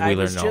 Of Wheeler I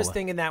was Nola. just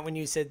thinking that when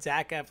you said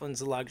Zach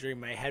Eflin's a luxury,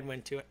 my head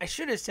went to it. I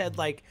should have said,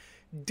 like,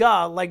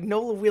 duh, like,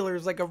 Nola Wheeler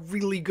is like a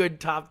really good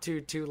top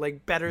 2 too,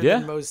 like, better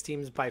than most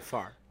teams by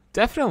far.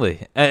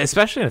 Definitely,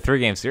 especially in a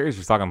 3-game series.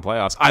 We're talking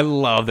playoffs. I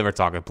love that we're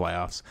talking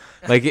playoffs.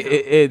 Like,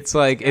 it's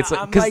like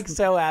I'm like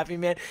so happy,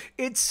 man.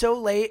 It's so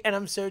late and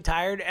I'm so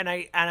tired and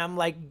I'm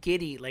like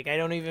giddy. Like, I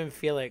don't even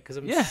feel it because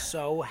I'm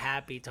so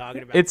happy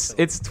talking about it.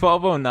 It's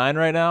 12:09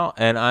 right now,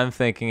 and I'm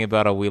thinking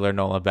about a Wheeler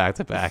Nola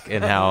back-to-back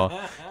and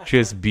how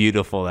just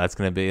beautiful that's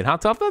going to be and how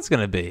tough that's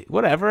going to be.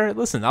 Whatever.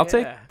 Listen, I'll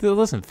take.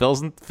 Listen,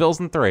 Phil's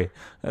in 3.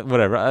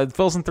 Whatever.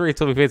 Phil's in 3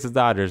 until we face the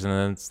Dodgers,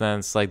 and then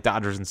it's like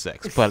Dodgers in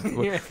 6. But.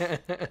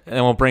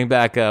 And we'll bring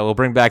back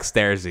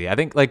Stairsy. I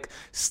think, like,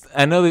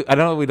 I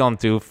know we don't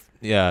do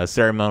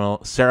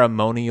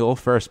ceremonial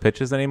first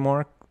pitches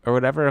anymore or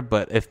whatever,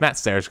 but if Matt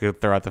Stairs could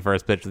throw out the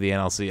first pitch of the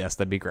NLCS,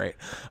 that'd be great.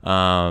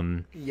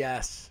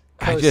 Yes.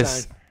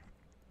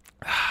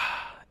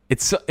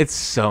 It's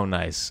so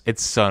nice.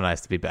 It's so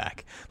nice to be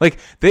back.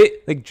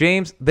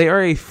 James, they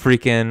are a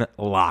freaking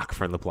lock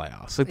for the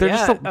playoffs. Like, they're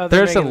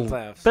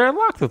they're a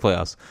lock for the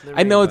playoffs.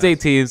 I know it's 8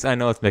 teams. I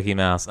know it's Mickey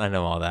Mouse. I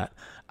know all that.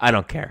 I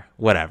don't care.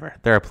 Whatever.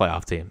 They're a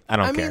playoff team. I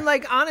don't care. I mean,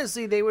 like,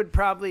 honestly, they would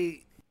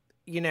probably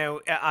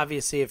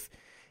obviously if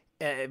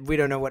we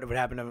don't know what would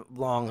happen in a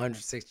long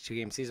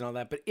 162-game season, all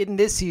that. But in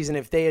this season,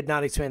 if they had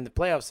not expanded the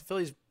playoffs, the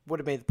Phillies would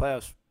have made the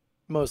playoffs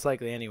most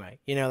likely anyway.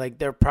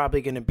 They're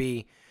probably going to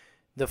be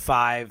the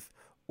 5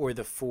 or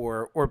the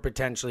 4 or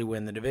potentially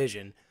win the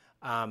division.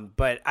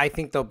 But I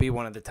think they'll be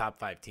one of the top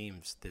 5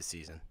 teams this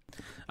season.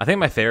 I think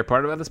my favorite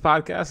part about this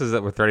podcast is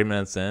that we're 30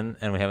 minutes in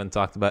and we haven't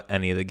talked about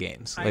any of the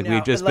games. I know.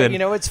 We've just been.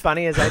 What's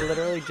funny is I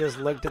literally just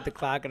looked at the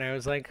clock and I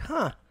was like,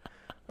 are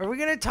we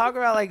going to talk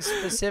about like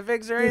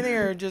specifics or anything,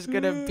 or just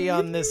going to be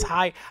on this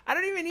high? I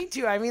don't even need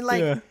to. I mean,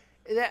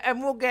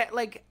 and we'll get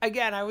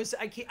again. I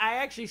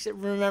actually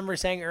remember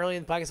saying early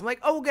in the podcast, I'm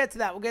like, we'll get to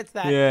that. We'll get to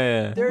that.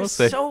 Yeah. There's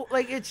I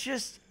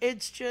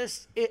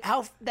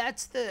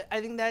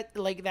think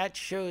that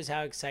shows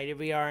how excited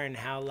we are and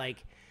how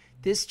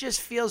this just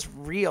feels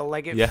real.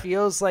 It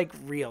feels like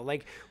real.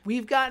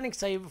 We've gotten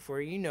excited before.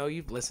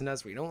 You've listened to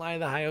us. We don't lie to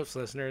the High Hopes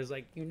listeners.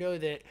 That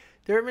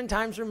there have been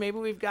times where maybe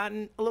we've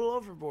gotten a little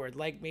overboard,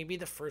 maybe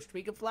the first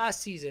week of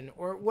last season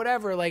or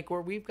whatever,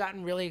 where we've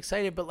gotten really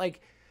excited. But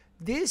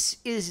this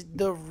is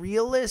the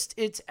realest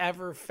it's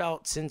ever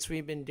felt since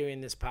we've been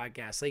doing this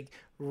podcast.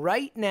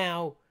 Right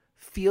now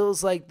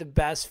feels like the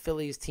best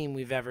Phillies team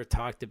we've ever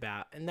talked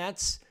about. And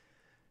that's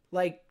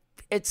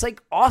it's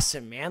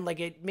awesome, man.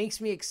 It makes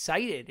me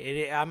excited.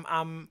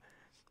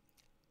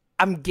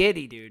 I'm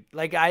giddy, dude.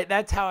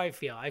 That's how I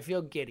feel. I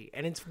feel giddy,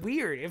 and it's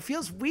weird. It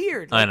feels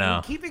weird. I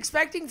know. We keep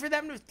expecting for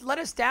them to let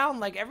us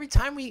down. Every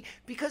time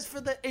because for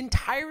the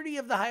entirety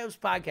of the High Hopes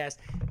podcast,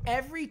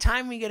 every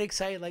time we get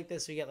excited like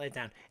this, we get let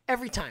down.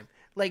 Every time,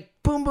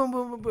 boom, boom,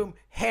 boom, boom, boom,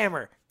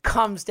 hammer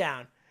comes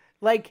down.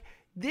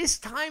 This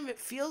time, it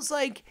feels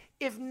like,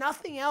 if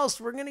nothing else,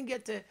 we're going to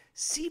get to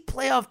see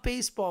playoff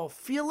baseball,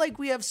 feel like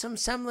we have some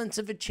semblance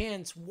of a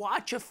chance,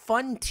 watch a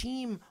fun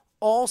team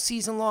all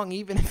season long,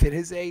 even if it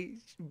is a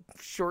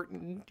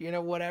shortened,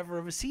 whatever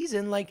of a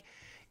season.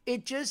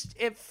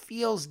 It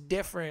feels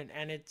different,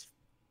 and it's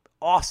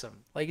awesome.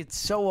 It's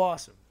so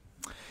awesome.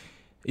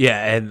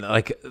 Yeah, and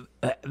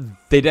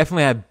they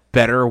definitely had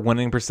better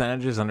winning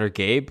percentages under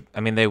Gabe. I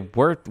mean,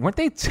 weren't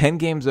they 10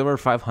 games over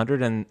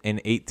 500 in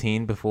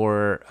 18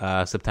 before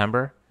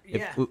September?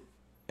 Yeah.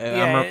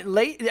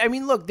 Late. I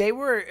mean, look, they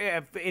were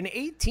in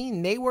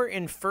 18. They were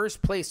in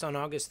first place on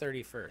August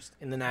 31st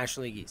in the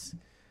National League East.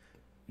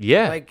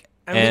 Yeah.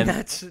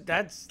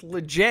 That's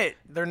legit.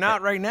 They're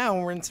not right now.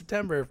 We're in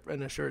September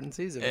in a shortened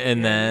season.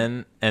 And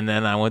then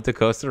I went to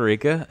Costa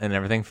Rica and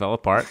everything fell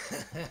apart.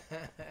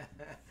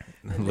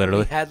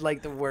 Literally we had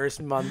the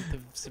worst month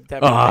of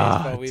September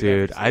baseball we've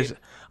dude, ever seen.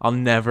 I'll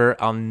never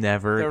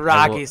the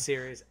Rockies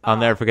series. I'll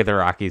never forget the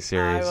Rockies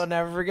series. I will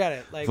never forget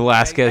it.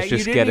 Velasquez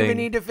you didn't even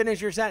need to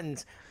finish your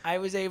sentence. I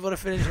was able to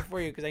finish it for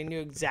you because I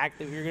knew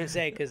exactly what you were going to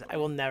say, because I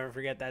will never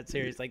forget that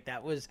series.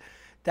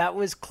 That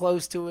was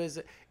close to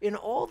in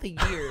all the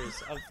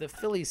years of the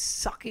Phillies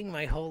sucking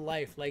my whole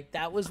life.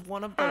 That was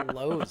one of the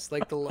lows,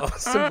 the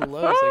lowest of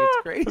lows.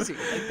 It's crazy.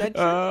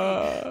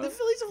 The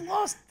Phillies have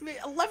lost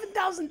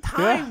 11,000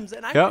 times,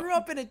 and I grew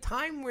up in a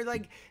time where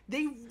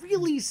they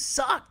really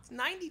sucked.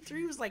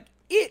 93 was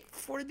it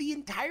for the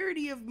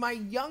entirety of my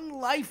young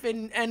life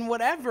and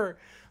whatever.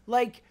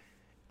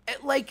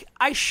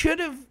 I should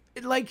have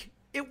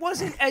it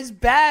wasn't as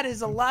bad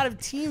as a lot of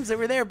teams that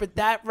were there, but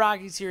that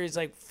Rocky series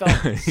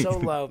felt so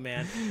low,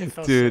 man. It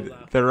felt dude, so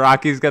low. The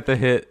Rockies got the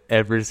hit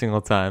every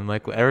single time.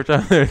 Every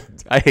time,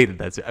 I hated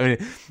that series. I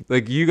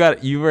mean,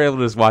 you were able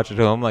to just watch it at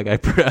home. I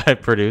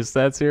produced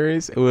that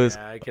series. It was,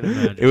 I can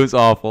imagine. It was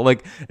awful.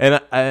 And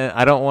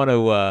I don't want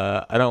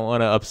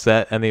to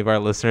upset any of our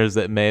listeners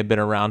that may have been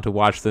around to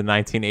watch the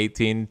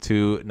 1918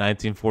 to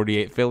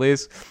 1948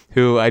 Phillies,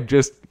 who I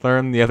just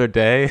learned the other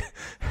day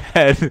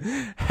had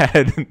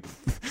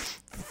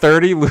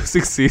 30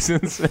 losing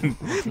seasons in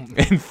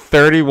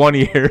 31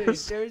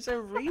 years. There's a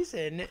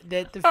reason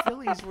that the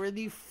Phillies were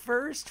the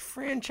first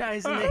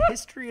franchise in the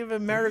history of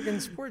American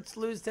sports to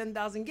lose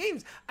 10,000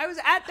 games. I was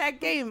at that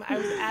game. I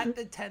was at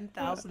the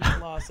 10,000th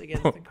loss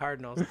against the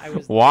Cardinals. I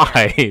was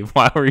Why? There.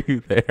 Why were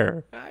you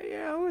there?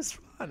 Yeah, it was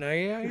fun.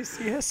 I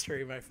see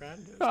history, my friend.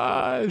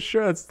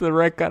 Sure, it's the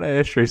right kind of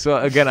history. So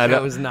again,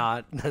 That was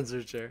not. That's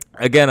for sure.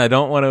 Again, I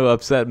don't want to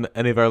upset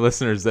any of our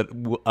listeners that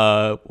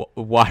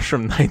watch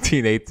from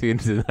 1918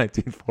 to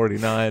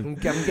 1949. I'm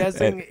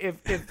guessing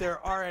if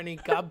there are any,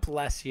 God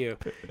bless you.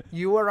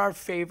 You are our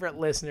favorite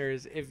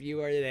listeners if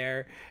you are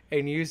there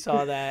and you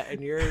saw that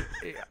and you're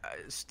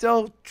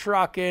still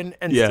trucking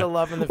and still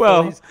loving the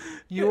Phillies.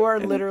 You are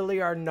literally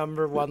our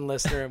number one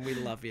lister, and we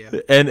love you.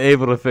 And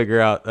able to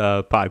figure out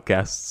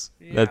podcasts.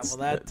 Yeah,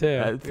 that too.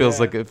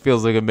 It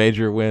feels like a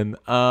major win.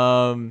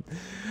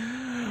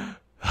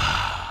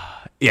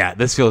 Yeah,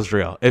 this feels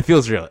real. It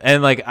feels real,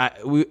 and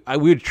we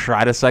would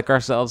try to psych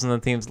ourselves in the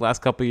team's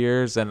last couple of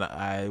years, and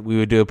we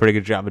would do a pretty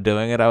good job of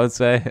doing it, I would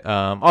say.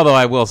 Although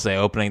I will say,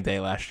 opening day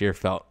last year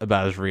felt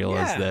about as real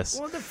as this.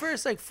 Well, the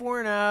first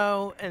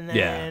 4-0, and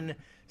then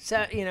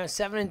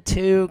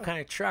 7-2, kind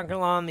of trucking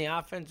along. The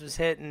offense was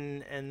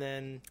hitting, and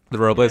then The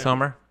Robles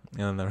homer.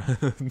 And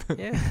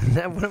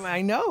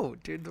I know,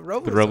 dude. The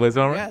Robles. The Robles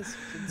homer. Yes,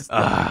 it's still,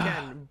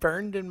 again,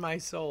 burned in my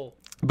soul.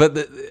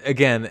 But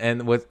again,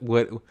 and what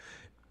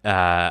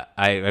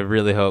I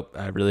really hope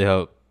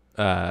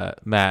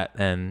Matt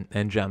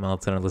and John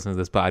Middleton are listening to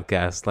this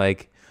podcast.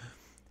 Like,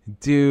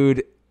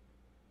 dude,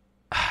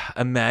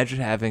 imagine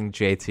having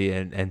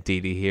JT and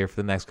Didi here for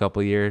the next couple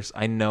of years.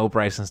 I know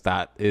Bryson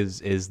Stott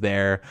is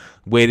there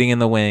waiting in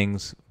the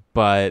wings,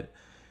 but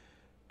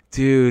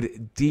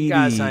dude, Didi, You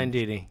gotta sign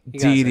Didi.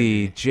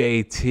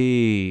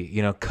 JT,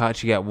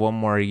 Kutch, you got one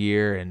more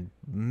year, and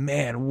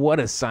man, what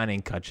a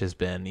signing Kutch has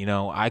been.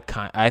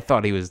 I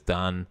thought he was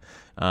done,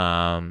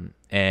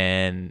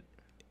 and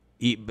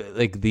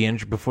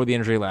before the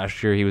injury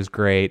last year, he was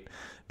great.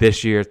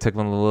 This year, it took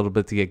him a little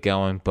bit to get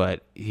going,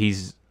 but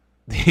he's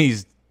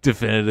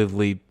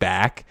definitively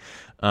back,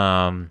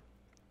 and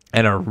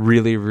a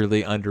really,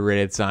 really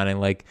underrated signing.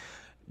 Like,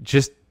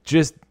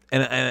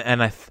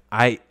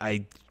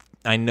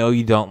 I know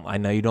you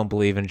don't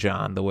believe in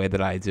John the way that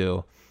I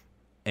do,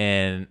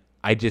 and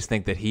I just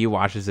think that he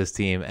watches this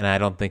team, and I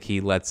don't think he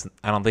lets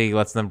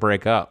them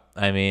break up.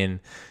 I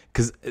mean,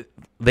 because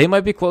they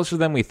might be closer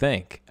than we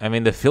think. I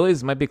mean, the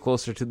Phillies might be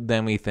closer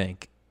than we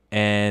think,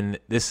 and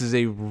this is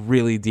a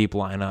really deep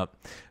lineup,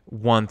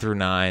 1 through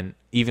 9.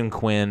 Even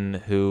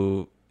Quinn,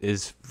 who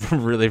is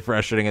really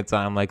frustrating at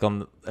times, like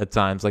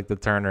the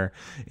Turner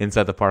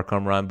inside the park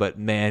home run, but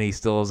man, he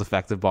still is an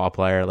effective ball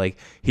player. Like,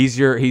 he's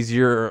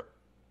your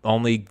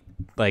only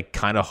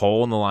kind of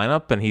hole in the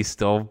lineup, and he's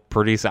still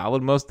pretty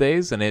solid most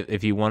days. And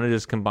if you want to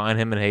just combine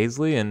him and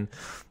Hazley and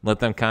let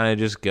them kind of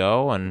just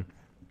go and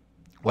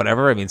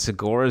whatever, I mean,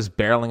 Segura is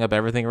barreling up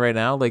everything right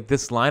now. Like,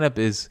 this lineup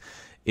is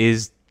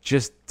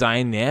just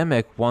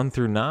dynamic 1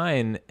 through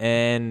 9,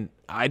 and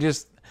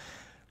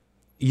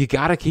you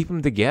got to keep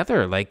them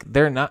together. Like,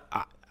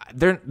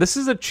 this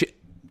is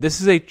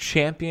a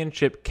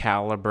championship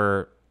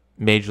caliber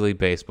Major League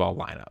Baseball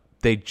lineup.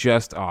 They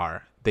just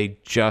are.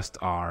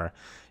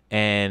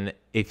 And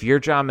if you're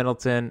John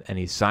Middleton and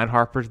you signed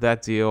Harper to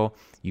that deal,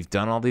 you've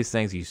done all these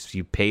things,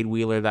 you paid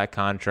Wheeler that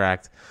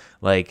contract,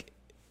 like,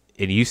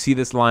 and you see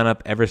this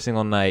lineup every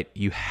single night,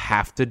 you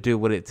have to do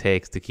what it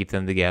takes to keep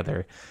them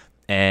together.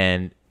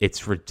 And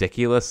it's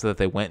ridiculous that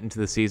they went into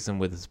the season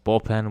with this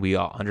bullpen. We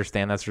all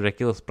understand that's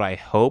ridiculous, but I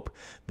hope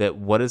that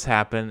what has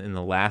happened in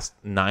the last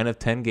 9 of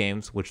 10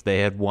 games, which they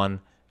had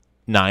won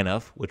 9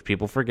 of, which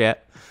people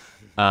forget,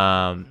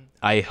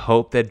 I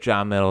hope that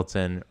John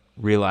Middleton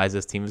realizes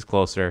this team is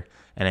closer,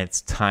 and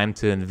it's time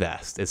to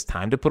invest. It's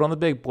time to put on the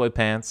big boy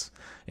pants.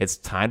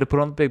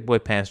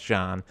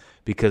 John,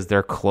 because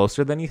they're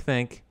closer than you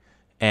think,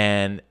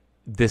 and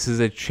this is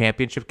a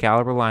championship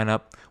caliber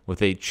lineup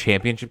with a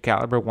championship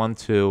caliber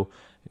 1-2.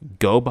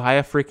 Go buy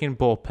a freaking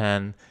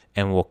bullpen,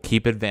 and we'll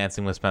keep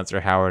advancing with Spencer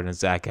Howard and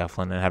Zach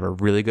Eflin and have a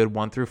really good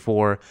 1 through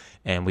 4,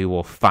 and we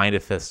will find a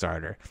 5th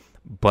starter.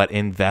 But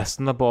invest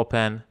in the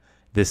bullpen.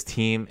 This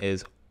team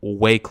is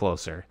way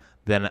closer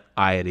than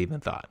I had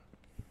even thought.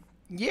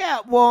 Yeah,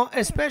 well,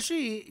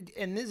 especially,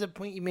 and this is a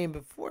point you made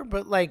before,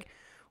 but like,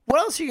 what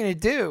else are you going to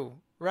do,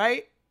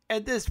 right?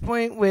 At this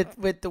point,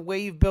 with the way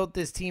you've built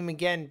this team,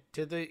 again,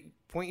 to the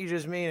point you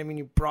just made, I mean,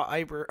 you brought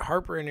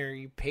Harper in here,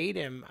 you paid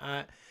him.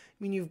 I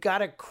mean, you've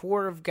got a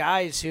core of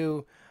guys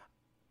who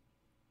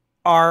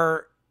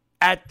are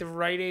at the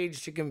right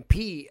age to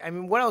compete. I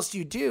mean, what else do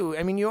you do?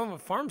 I mean, you have a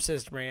farm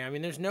system right now. I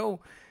mean, there's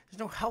no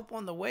help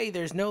on the way.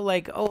 There's no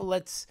like, oh,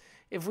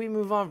 if we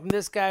move on from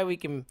this guy, we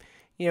can,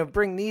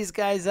 bring these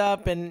guys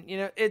up, and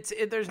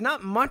there's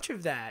not much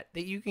of that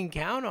you can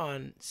count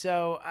on.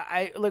 So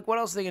I like, what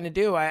else are they going to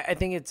do? I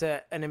think it's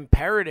an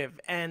imperative.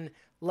 And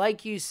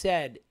like you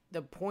said,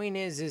 the point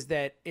is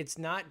that it's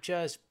not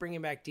just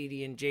bringing back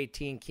Didi and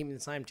JT and keeping the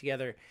slime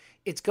together.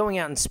 It's going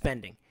out and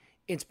spending.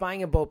 It's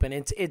buying a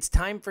bullpen. It's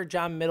time for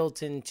John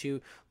Middleton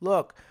to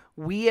look.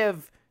 We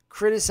have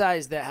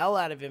criticized the hell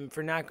out of him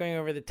for not going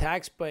over the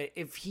tax, but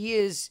if he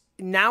is,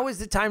 now is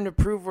the time to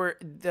prove where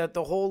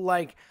the whole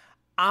like,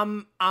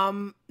 I'm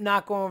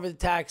not going over the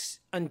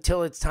tax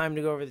until it's time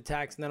to go over the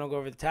tax, and then I'll go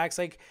over the tax.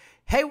 Like,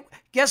 hey,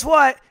 guess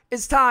what?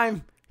 It's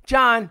time.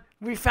 John,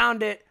 we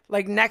found it.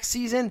 Like, next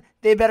season,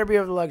 they better be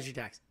over the luxury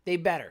tax. They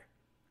better.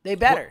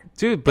 Well,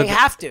 dude, but they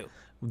have to.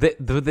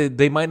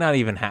 They might not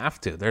even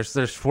have to. There's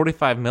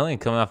 $45 million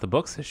coming off the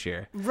books this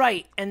year.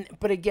 Right,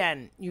 but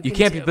again, they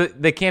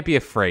can't be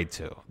afraid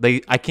to.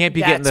 I can't be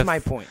getting That's my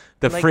point.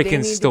 The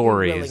freaking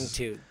stories.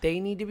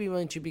 They need to be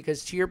willing to,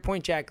 because to your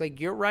point, Jack,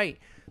 like, you're right.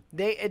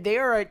 They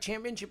are a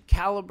championship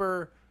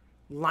caliber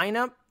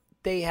lineup.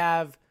 They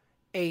have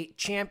a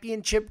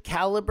championship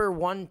caliber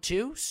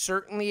 1-2,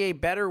 certainly a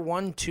better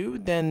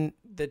 1-2 than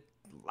the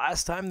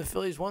last time the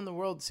Phillies won the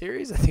World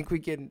Series. I think we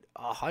can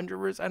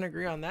 100%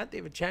 agree on that. They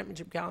have a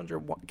championship caliber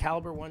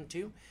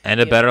 1-2. And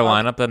a better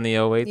lineup than the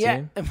 08 yeah.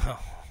 team?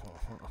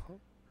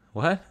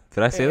 What?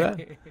 Did I say that?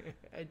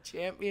 A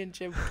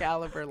championship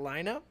caliber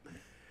lineup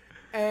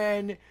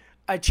and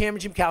a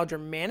championship caliber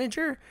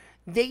manager.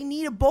 they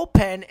need a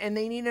bullpen and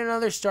they need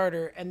another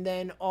starter. And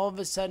then all of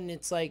a sudden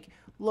it's like,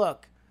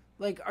 look,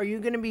 like, are you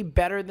going to be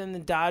better than the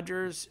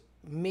Dodgers?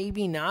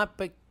 Maybe not,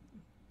 but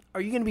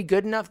are you going to be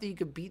good enough that you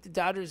could beat the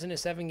Dodgers in a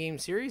 7-game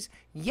series?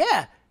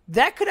 Yeah,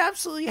 that could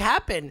absolutely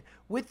happen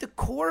with the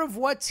core of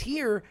what's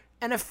here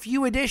and a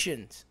few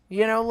additions.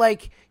 You know,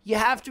 like, you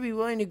have to be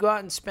willing to go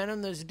out and spend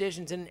on those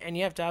additions, and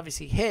you have to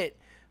obviously hit.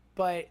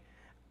 But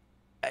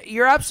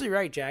you're absolutely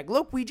right, Jack.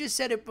 Look, we just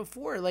said it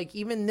before. Like,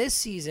 even this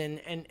season,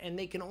 and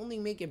they can only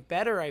make it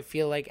better, I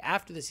feel like,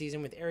 after the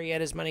season with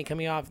Arrieta's money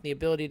coming off and the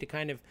ability to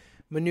kind of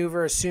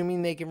maneuver,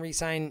 assuming they can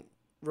re-sign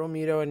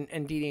Realmuto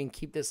and Didi and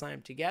keep this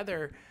lineup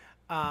together.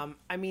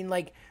 I mean,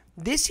 like,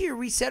 this year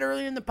we said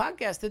earlier in the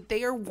podcast that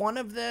they are one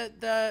of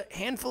the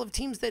handful of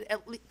teams that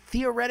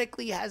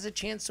theoretically has a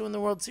chance to win the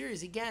World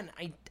Series. Again,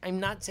 I'm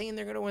not saying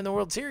they're going to win the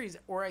World Series,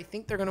 or I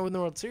think they're going to win the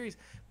World Series,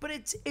 but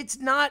it's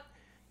not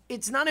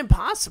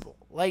impossible.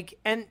 Like,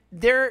 and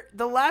the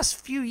last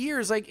few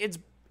years, like, it's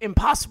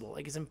impossible.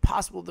 Like, it's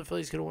impossible the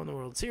Phillies could have won the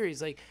World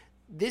Series. Like,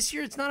 this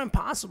year it's not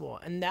impossible.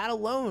 And that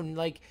alone,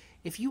 like,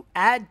 if you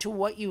add to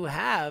what you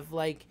have,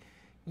 like,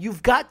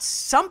 you've got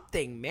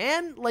something,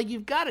 man. Like,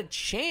 you've got a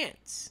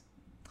chance.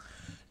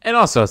 And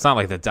also, it's not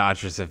like the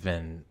Dodgers have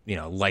been,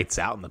 lights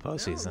out in the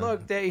postseason. No,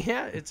 look,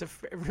 it's a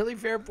really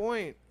fair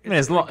point. I mean,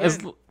 as long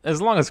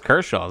as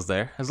Kershaw's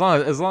there, as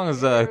long as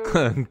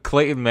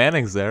Clayton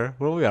Manning's there,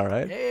 we'll be all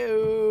right.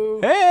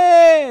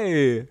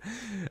 Hey.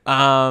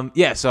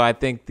 Yeah. So I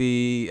think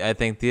the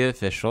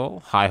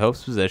official high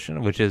hopes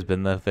position, which has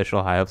been the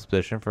official high hopes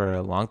position for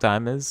a long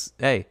time, is,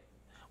 hey,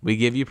 we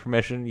give you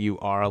permission. You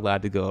are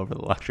allowed to go over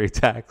the luxury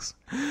tax.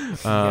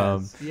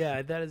 Yes.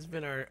 Yeah, that has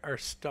been our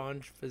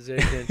staunch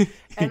position.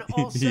 And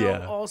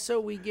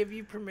also we give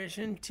you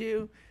permission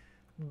to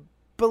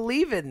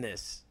believe in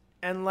this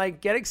and,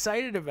 like, get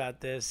excited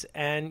about this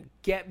and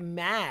get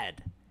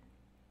mad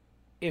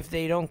if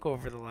they don't go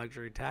over the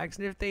luxury tax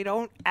and if they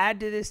don't add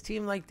to this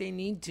team like they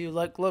need to.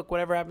 Like, look,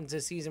 whatever happens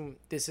this season,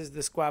 this is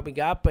the squad we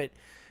got.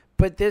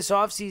 But this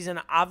offseason,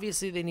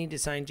 obviously they need to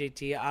sign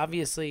JT.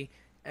 Obviously,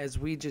 as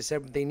we just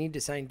said, they need to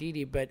sign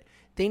Didi, but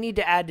they need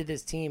to add to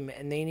this team,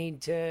 and they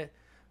need to,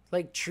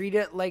 like, treat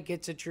it like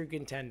it's a true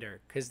contender,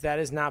 because that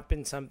has not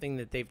been something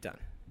that they've done.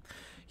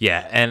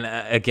 Yeah, and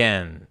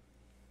again,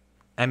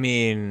 I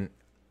mean,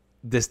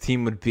 this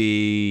team would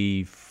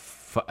be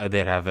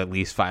they'd have at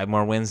least 5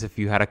 more wins if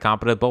you had a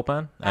competent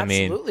bullpen.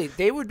 Absolutely,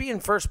 they would be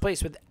in first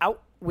place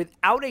without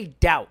a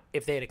doubt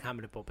if they had a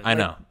competent bullpen. I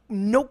know.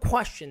 No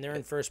question they're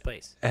in first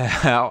place.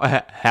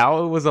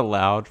 How it was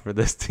allowed for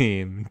this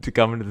team to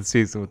come into the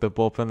season with the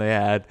bullpen they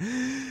had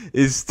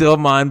is still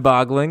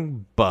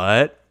mind-boggling,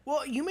 but...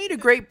 Well, you made a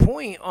great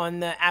point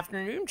on the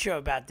afternoon show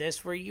about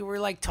this, where you were,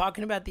 like,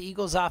 talking about the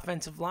Eagles'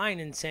 offensive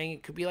line and saying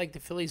it could be like the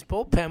Phillies'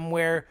 bullpen,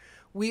 where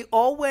we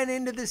all went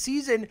into the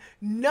season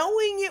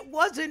knowing it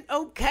wasn't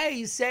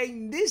okay,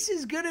 saying this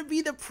is going to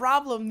be the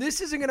problem,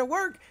 this isn't going to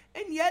work,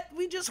 and yet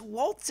we just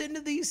waltz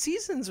into these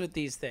seasons with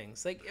these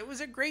things. Like, it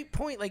was a great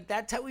point. Like,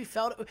 that's how we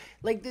felt.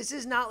 Like, this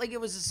is not like it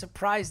was a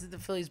surprise that the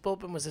Phillies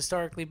bullpen was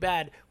historically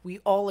bad. We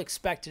all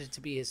expected it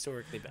to be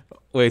historically bad.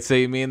 Wait, so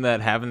you mean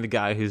that having the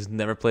guy who's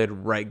never played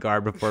right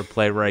guard before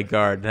play right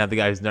guard, and have the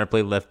guy who's never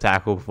played left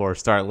tackle before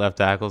start left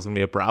tackle is going to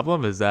be a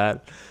problem? Is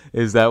that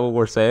what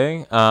we're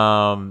saying?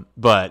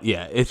 But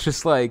yeah, it's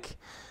just like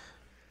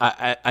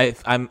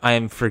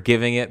I'm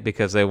forgiving it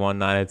because they won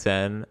 9 of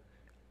 10.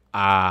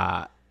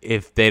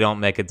 If they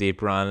don't make a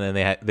deep run and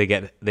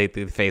they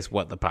face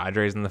the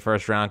Padres in the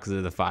first round because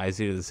of the 5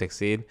 seed or the 6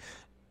 seed,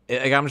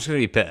 I'm just gonna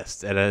be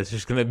pissed, and it's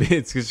just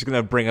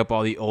gonna bring up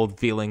all the old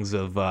feelings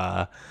of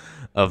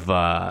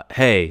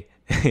hey,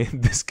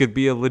 this could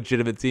be a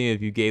legitimate team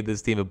if you gave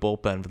this team a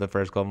bullpen for the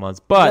first couple months.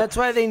 But that's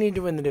why they need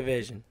to win the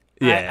division.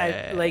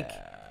 Yeah,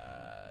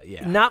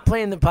 not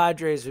playing the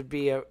Padres would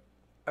be a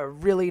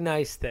really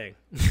nice thing.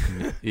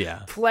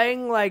 Yeah,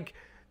 playing like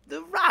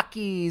the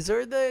Rockies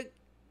or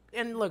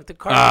and look, the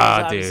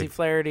Cardinals, obviously,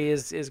 Flaherty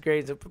is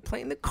great. So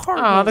playing the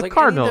Cardinals, the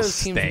Cardinals any of those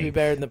teams would be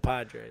better than the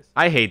Padres.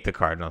 I hate the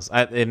Cardinals.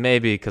 It may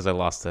be because I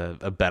lost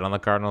a bet on the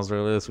Cardinals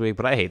earlier this week,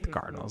 but I hate the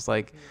Cardinals.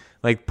 Like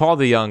Paul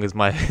DeYoung is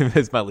my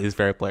least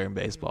favorite player in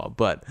baseball.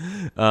 But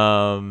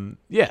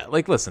yeah,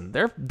 like, listen,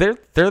 they're the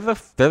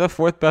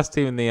 4th best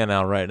team in the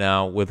NL right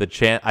now with a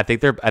chance. I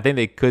think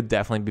they could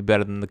definitely be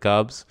better than the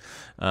Cubs,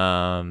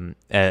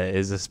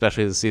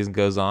 especially as the season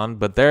goes on.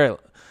 But they're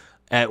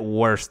at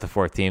worst the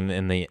 4th team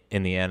in the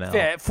NL.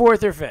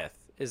 4th or 5th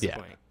is the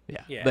point.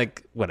 Yeah,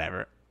 like,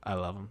 whatever. I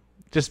love them.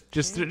 Just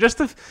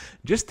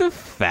the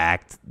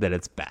fact that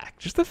it's back.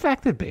 Just the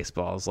fact that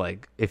baseball is,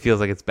 like, it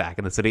feels like it's back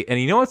in the city. And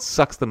you know what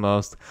sucks the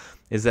most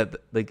is that,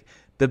 like,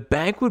 the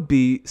bank would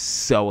be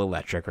so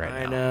electric right now.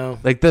 I know.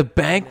 Like, the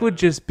bank would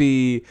just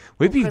be.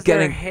 We'd be getting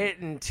they're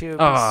hitting too.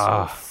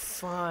 So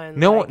fun.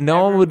 No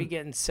one would be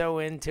getting so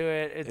into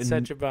it. It's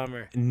such a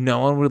bummer. No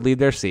one would leave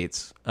their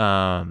seats.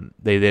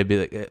 They'd be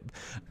like.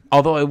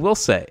 Although I will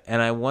say,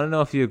 and I want to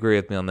know if you agree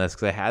with me on this,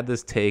 because I had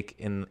this take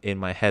in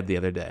my head the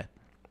other day.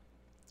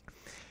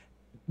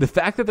 The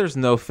fact that there's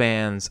no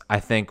fans, I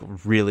think,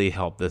 really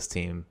helped this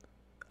team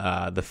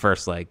the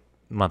first like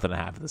month and a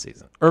half of the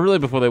season, or really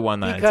before they won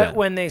 9 and 10.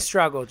 When they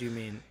struggled, you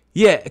mean?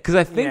 Yeah, because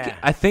I think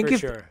for if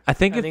sure. I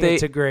think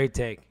it's a great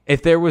take.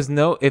 if there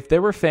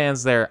were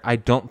fans there, I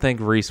don't think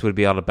Reese would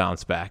be able to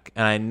bounce back.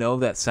 And I know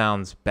that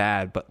sounds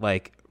bad, but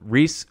like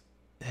Reese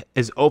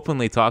is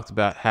openly talked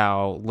about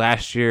how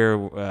last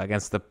year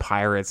against the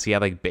Pirates, he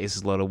had like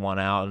bases loaded, 1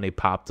 out, and he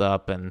popped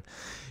up and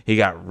he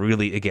got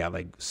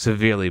like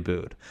severely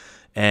booed.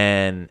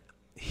 And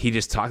he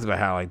just talked about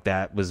how like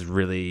that was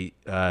really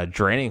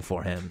draining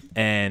for him.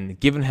 And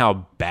given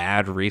how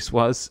bad Reese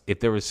was,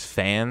 if there was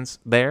fans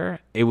there,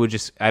 it would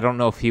just, I don't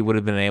know if he would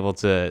have been able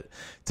to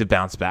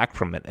bounce back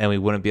from it, and we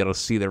wouldn't be able to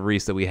see the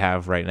Reese that we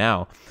have right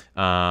now.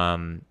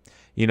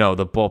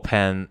 The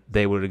bullpen,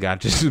 they would have got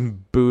just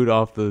booed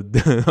off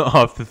the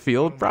off the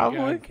field probably.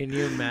 God, can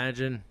you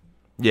imagine?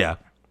 Yeah.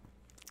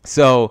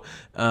 So,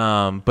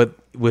 but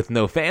with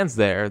no fans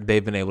there,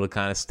 they've been able to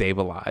kind of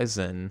stabilize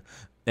and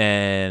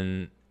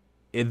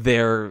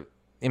their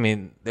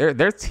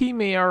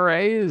team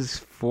ERA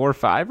is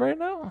 4.5 right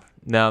now.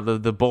 Now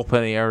the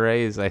bullpen ERA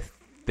is, I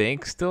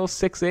think, still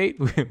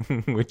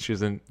 6.8, which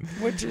is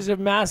a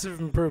massive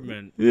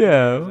improvement.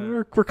 Yeah,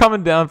 we're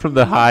coming down from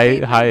the high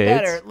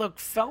eights. Look,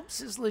 Phelps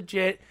is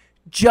legit.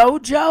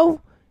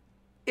 JoJo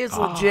is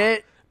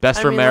legit.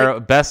 Best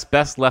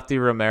lefty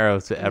Romero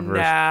to ever.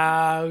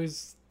 No,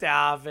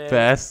 stop it.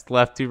 Best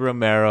lefty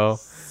Romero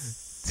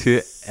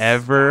to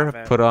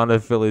ever put on a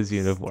Phillies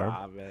uniform.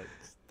 Stop it.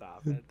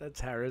 That's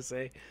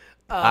heresy.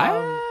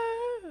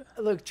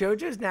 Look,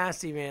 JoJo's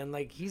nasty, man.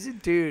 Like, he's a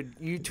dude.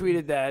 You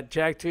tweeted that.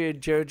 Jack tweeted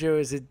JoJo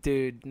is a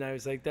dude. And I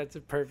was like, that's a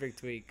perfect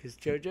tweet because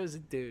JoJo's a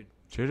dude.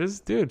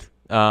 JoJo's a dude.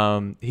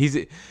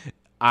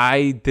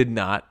 I did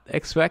not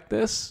expect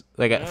this.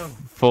 Like,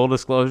 full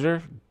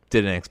disclosure,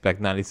 didn't expect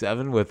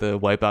 97 with a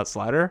wipeout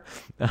slider.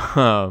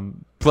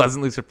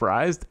 Pleasantly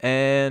surprised.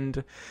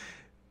 And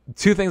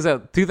two things I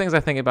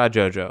think about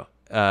JoJo.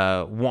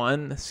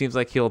 One, seems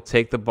like he'll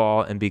take the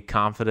ball and be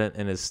confident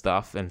in his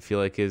stuff and feel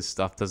like his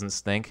stuff doesn't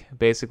stink,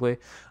 basically.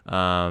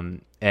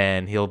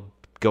 And he'll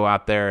go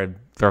out there and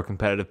throw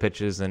competitive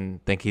pitches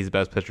and think he's the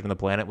best pitcher on the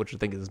planet, which I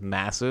think is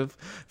massive.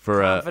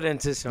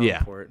 Confidence is so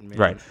important, man.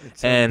 Right.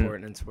 It's so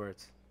important in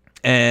sports.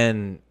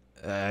 And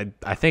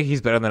I think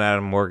he's better than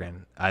Adam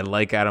Morgan. I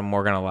like Adam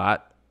Morgan a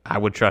lot. I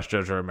would trust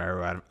JoJo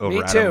Romero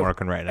over Adam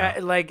Morgan right now.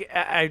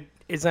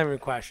 It's not even a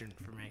question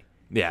for me.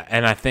 Yeah,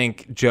 and I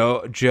think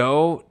Joe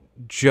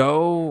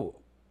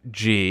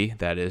G,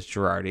 that is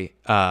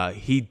Girardi,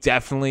 he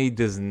definitely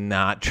does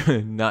not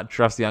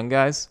trust young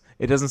guys.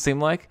 It doesn't seem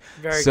like.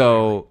 Very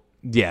clearly.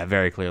 Yeah,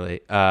 very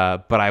clearly.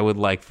 But I would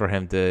like for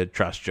him to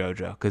trust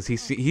JoJo because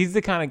he's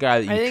the kind of guy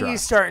that you trust. I think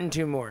he's starting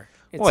to more.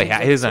 He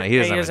doesn't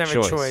have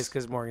a choice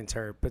because Morgan's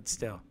hurt, but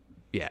still.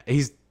 Yeah,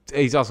 he's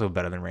also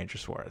better than Ranger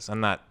Suarez.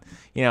 I'm not,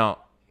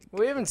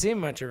 We haven't seen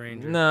much of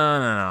Ranger. No,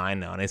 I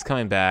know, and he's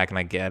coming back, and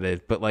I get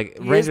it. But like,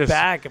 Ranger's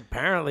back.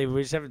 Apparently,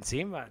 we just haven't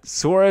seen much.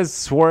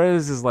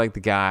 Suarez is like the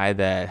guy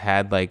that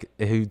had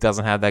who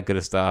doesn't have that good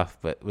of stuff,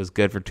 but was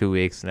good for 2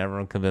 weeks, and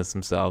everyone convinced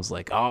themselves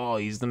like, oh,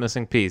 he's the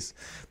missing piece.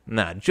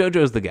 Nah,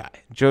 JoJo's the guy.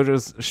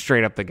 JoJo's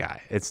straight up the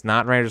guy. It's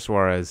not Ranger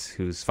Suarez,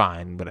 who's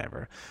fine,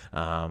 whatever.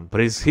 But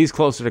he's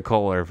closer to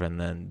Cole Irvin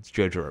than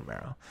JoJo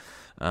Romero.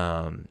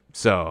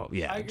 So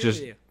yeah,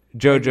 just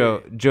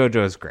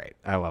JoJo is great.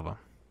 I love him.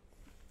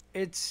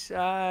 It's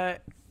a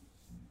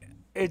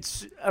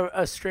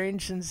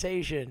strange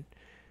sensation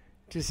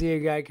to see a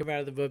guy come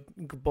out of the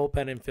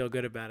bullpen and feel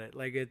good about it.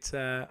 Like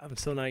I'm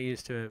still not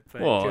used to it.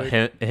 But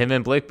him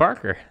and Blake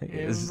Parker.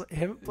 Him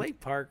and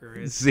Blake Parker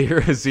is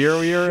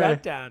 0 ERA.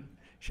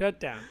 Shut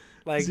down.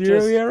 Like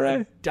 0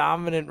 ERA.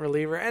 Dominant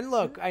reliever. And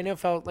look, I know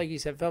Phelps, like you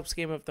said, Phelps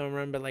came up the home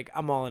run, but like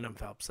I'm all in on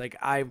Phelps. Like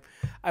I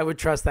would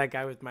trust that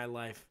guy with my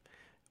life,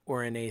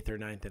 or an 8th or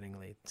 9th inning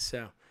lead.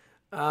 So,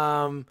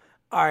 all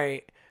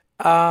right.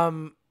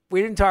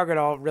 We didn't talk at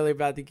all really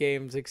about the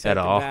games except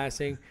the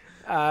passing,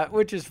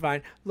 which is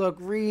fine. Look,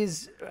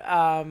 Reese,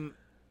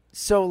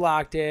 so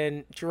locked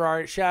in.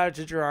 Shout out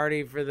to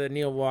Girardi for the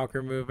Neil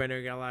Walker move. I know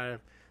he got a lot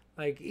of,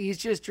 he's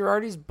just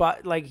Girardi's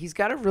butt. Like, he's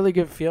got a really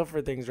good feel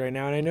for things right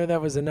now. And I know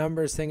that was a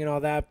numbers thing and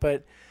all that,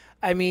 but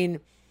I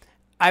mean,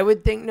 I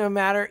would think no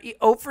matter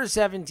 0 for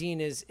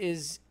 17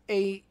 is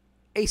a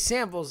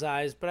sample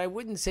size, but I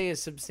wouldn't say a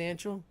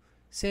substantial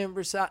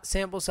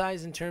sample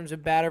size in terms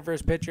of batter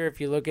versus pitcher if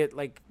you look at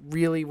like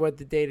really what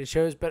the data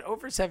shows. But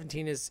over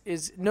 17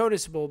 is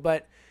noticeable.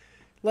 But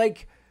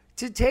like,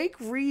 to take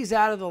Reese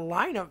out of the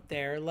lineup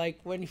there,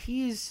 like when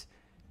he's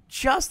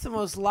just the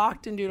most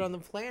locked in dude on the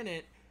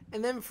planet,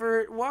 and then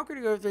for Walker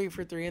to go 3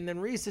 for 3 and then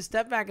Reese to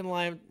step back in the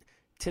lineup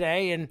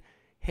today and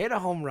hit a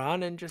home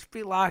run and just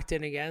be locked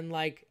in again.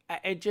 Like,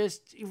 it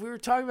just, we were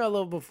talking about a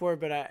little before,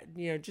 but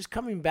just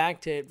coming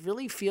back to it,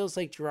 really feels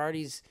like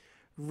Girardi's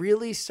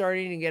really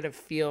starting to get a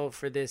feel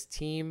for this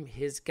team,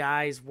 his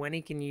guys, when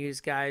he can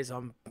use guys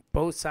on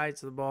both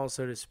sides of the ball,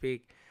 so to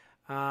speak.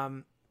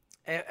 I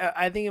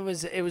think it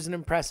was an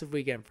impressive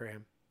weekend for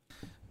him.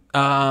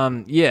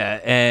 Yeah,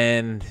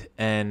 and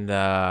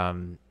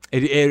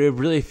it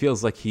really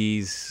feels like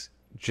he's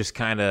just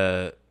kind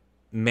of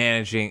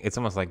managing. It's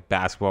almost like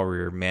basketball where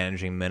you're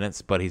managing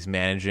minutes, but he's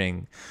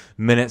managing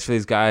minutes for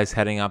these guys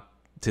heading up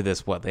to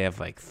this. What they have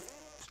like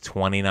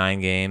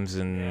 29 games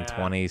in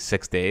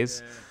 26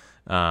 days.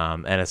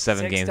 And a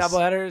 7 games, 6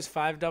 doubleheaders,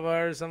 5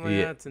 doubleheaders, something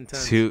like that. It's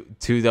intense. Two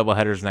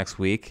doubleheaders next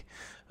week.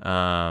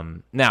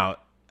 Now,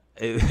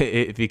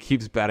 if he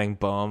keeps batting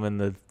Bohm in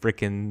the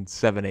freaking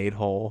 7-8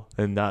 hole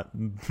and not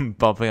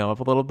bumping him up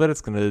a little bit,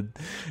 it's gonna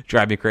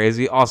drive me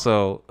crazy.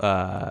 Also,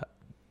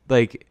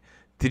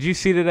 did you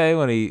see today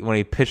when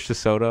he pitched to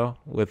Soto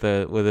with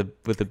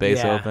the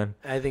base open?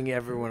 I think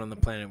everyone on the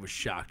planet was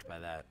shocked by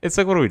that. It's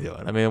like, what are we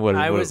doing? I mean,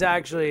 I was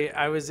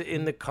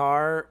in the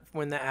car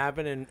when that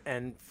happened,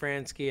 and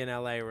Fransky and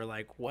LA were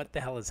like, "What the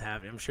hell is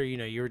happening?" I'm sure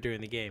you were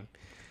doing the game.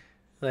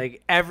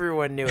 Like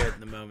everyone knew it in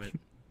the moment.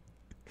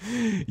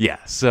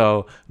 Yeah.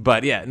 So,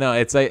 but yeah, no,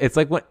 it's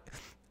like when,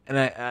 and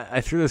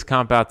I threw this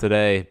comp out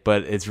today,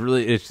 but it's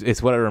really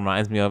it's what it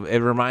reminds me of. It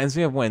reminds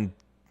me of when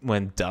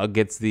Doug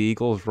gets the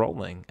Eagles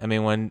rolling. I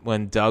mean,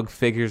 when Doug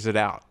figures it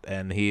out,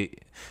 and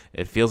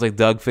it feels like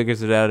Doug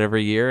figures it out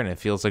every year, and it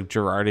feels like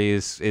Girardi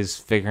is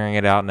figuring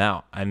it out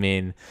now. I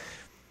mean,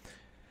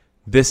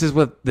 this is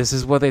what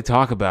they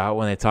talk about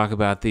when they talk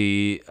about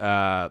the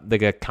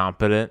a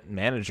competent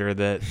manager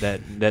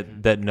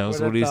that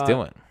knows what he's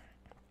doing.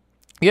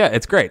 Yeah,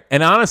 it's great.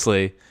 And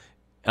honestly,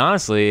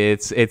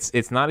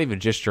 it's not even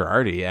just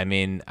Girardi. I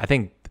mean, I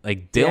think.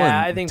 Like Dylan,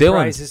 I think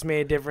Price has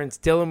made a difference.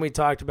 Dylan, we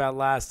talked about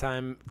last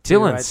time. I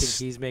think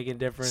he's making a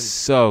difference.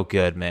 So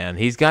good, man.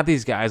 He's got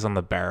these guys on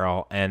the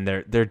barrel, and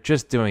they're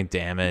just doing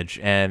damage.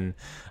 And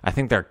I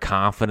think they're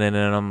confident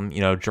in him.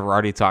 You know,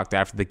 Girardi talked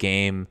after the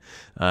game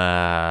 2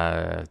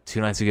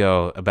 nights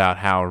ago about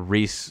how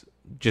Reese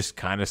just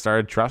kind of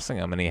started trusting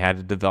him, and he had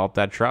to develop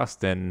that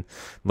trust. And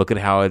look at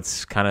how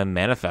it's kind of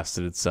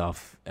manifested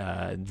itself.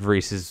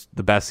 Reese is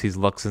the best he's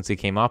looked since he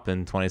came up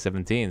in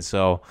 2017.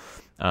 So.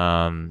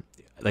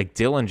 Like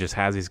Dylan just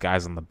has these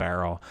guys on the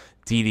barrel.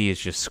 Didi is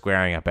just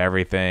squaring up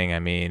everything. I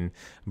mean,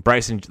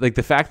 Bryson, like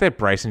the fact that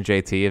Bryce and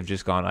JT have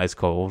just gone ice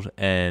cold,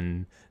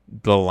 and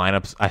the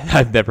lineups,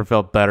 I've never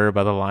felt better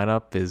about the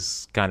lineup,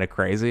 is kind of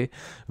crazy.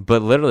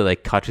 But literally,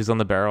 like Kutch is on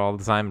the barrel all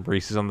the time.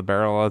 Reese is on the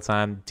barrel all the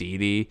time.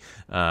 Didi,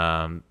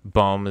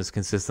 Bohm is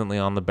consistently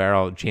on the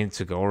barrel. Gene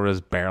Segura is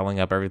barreling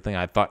up everything.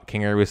 I thought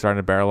Kingery was starting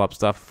to barrel up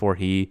stuff before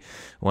he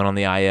went on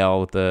the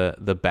IL with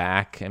the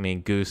back. I mean,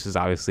 Goose is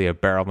obviously a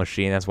barrel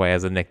machine. That's why he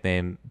has the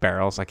nickname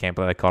Barrels. I can't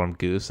believe I called him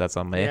Goose. That's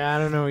on me. Yeah, I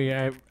don't know.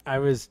 Yeah, I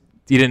was.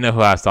 You didn't know who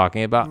I was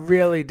talking about?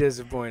 Really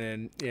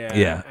disappointed.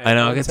 Yeah. I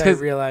know. Once I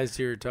realized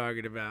who you were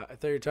talking about. I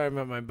thought you were talking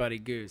about my buddy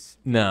Goose.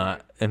 No,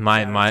 and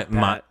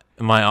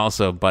my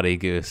also buddy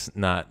Goose,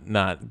 not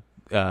Phil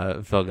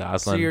Gosselin.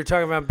 So you were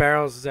talking about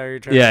Barrels? Is that what you're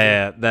trying to say?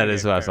 Yeah, that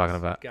is what I was talking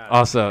about.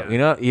 Also, you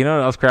know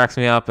what else cracks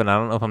me up, and I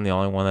don't know if I'm the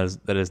only one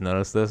that has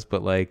noticed this,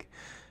 but like.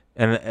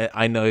 And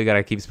I know you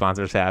gotta keep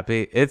sponsors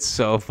happy. It's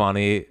so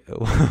funny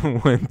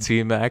when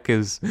T-Mac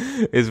is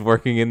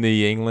working in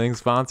the Yingling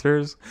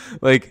sponsors.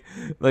 Like,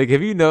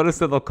 have you noticed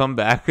that they'll come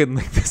back in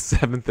like the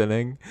 7th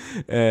inning,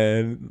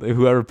 and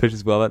whoever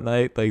pitches well that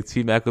night, like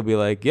T-Mac will be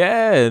like,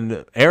 "Yeah,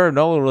 and Aaron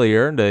Nola really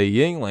earned a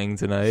Yingling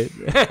tonight,"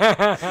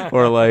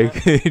 or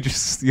like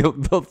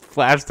they'll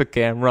flash the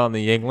camera on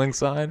the Yingling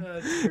sign,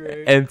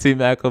 and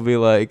T-Mac will be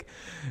like,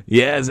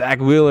 "Yeah, Zach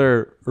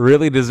Wheeler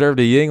really deserved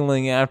a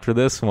Yingling after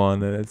this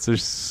one." And it's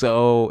just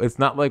so, it's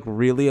not like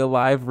really a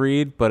live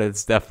read, but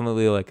it's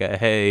definitely like a,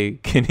 hey,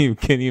 can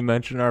you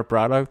mention our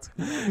product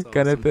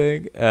kind of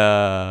thing.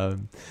 I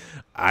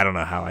don't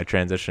know how I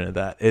transitioned to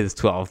that. It is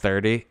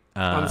 12:30.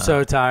 I'm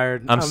so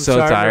tired. I'm so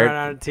tired. To run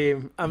out of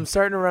team. I'm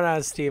starting to run out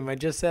of steam. I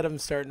just said I'm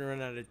starting to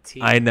run out of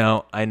team. I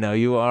know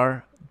you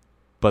are,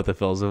 but the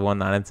Phils have won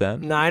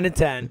 9-10.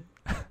 9-10.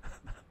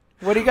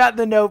 What do you got in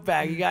the note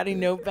bag? You got any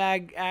note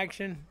bag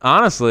action?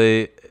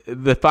 Honestly,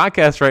 the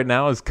podcast right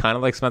now is kind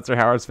of like Spencer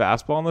Howard's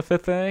fastball in the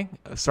 5th inning.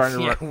 I'm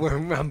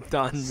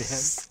done, man.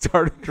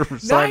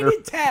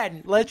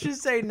 9-10. Let's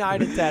just say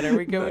 9-10. Are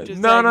we good with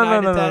just No.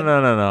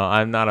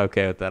 I'm not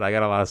okay with that. I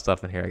got a lot of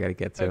stuff in here I got to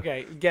get to.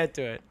 Okay, get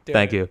to it.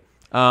 Thank you.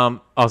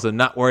 Also,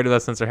 not worried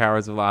about Spencer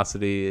Howard's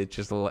velocity. It's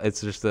just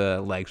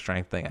a leg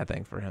strength thing, I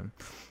think, for him.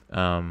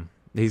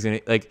 He's gonna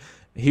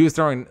he was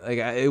throwing, like,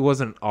 it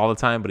wasn't all the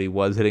time, but he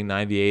was hitting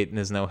 98 in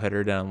his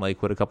no-hitter down in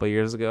Lakewood a couple of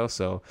years ago.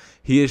 So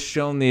he has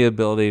shown the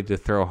ability to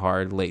throw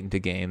hard late into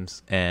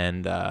games,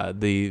 and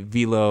the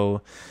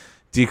velo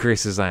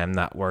decreases I am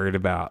not worried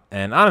about.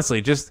 And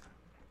honestly, just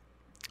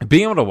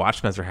being able to watch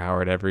Spencer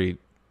Howard every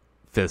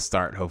 5th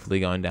start, hopefully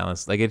going down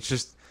this, like,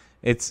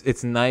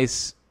 it's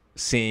nice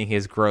seeing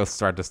his growth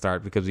start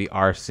because we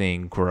are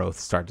seeing growth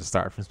start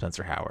from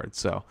Spencer Howard.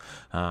 So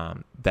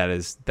that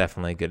is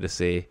definitely good to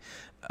see.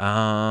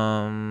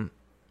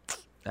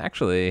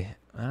 Actually,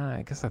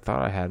 I guess I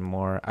thought I had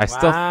more. It's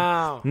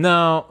okay.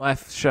 No, I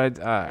feel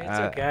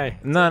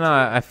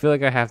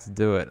like I have to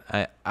do it.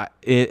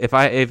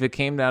 If it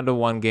came down to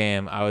one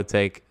game, I would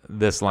take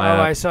this lineup.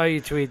 Oh, I saw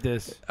you tweet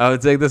this. I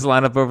would take this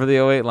lineup over the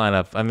 08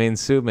 lineup. I mean,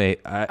 sue me.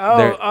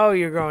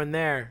 You're going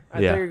there. I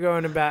thought you were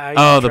going about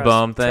how you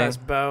Bohm thing.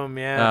 Trust Bohm,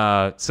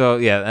 yeah.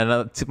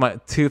 And my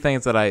two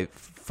things that I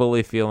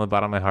fully feel in the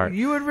bottom of my heart.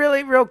 You would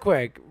really, real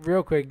quick,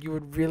 you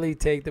would really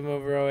take them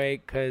over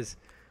 08 because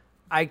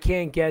I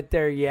can't get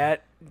there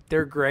yet.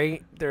 They're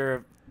great. They're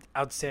an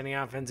outstanding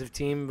offensive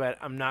team, but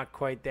I'm not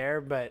quite there.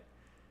 But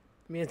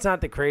I mean, it's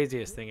not the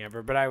craziest thing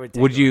ever, but I would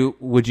take them.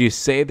 Would you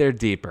say they're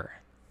deeper?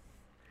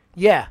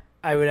 Yeah,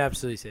 I would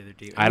absolutely say they're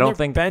deep. I don't their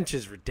think bench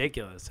is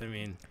ridiculous. I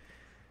mean,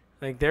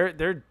 like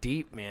they're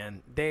deep,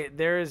 man.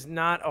 There is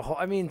not a whole.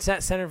 I mean,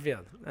 center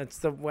field.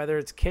 That's whether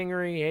it's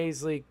Kingery,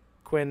 Hazley,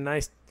 Quinn.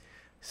 I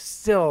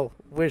still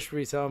wish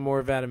we saw more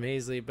of Adam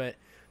Hazley, but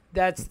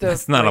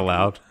that's not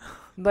allowed.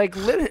 Like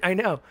I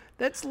know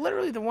that's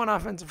literally the one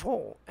offensive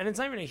hole, and it's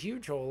not even a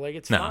huge hole. Like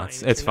it's fine.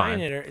 It's fine.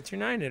 It's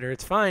your 9-hitter.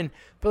 It's fine.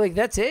 But like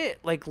that's it.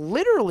 Like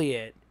literally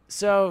it.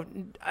 So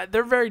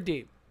they're very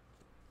deep.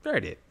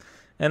 Very deep.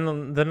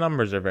 And the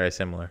numbers are very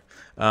similar.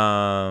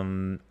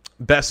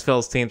 Best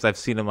Phils teams I've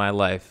seen in my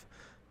life: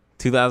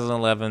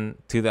 2011,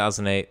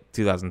 2008,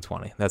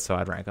 2020. That's how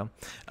I'd rank them.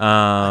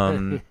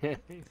 I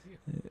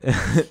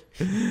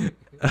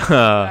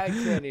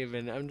can't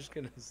even. I'm just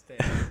gonna stay.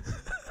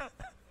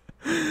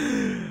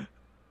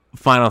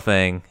 Final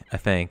thing, I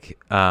think.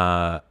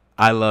 I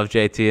love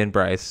JT and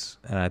Bryce,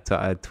 and I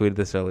tweeted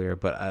this earlier,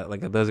 but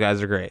those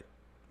guys are great.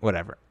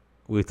 Whatever.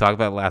 We talked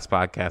about it last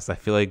podcast. I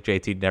feel like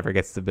JT never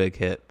gets the big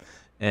hit.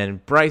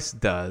 And Bryce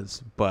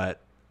does, but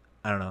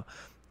I don't know.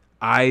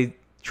 I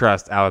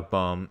trust Alec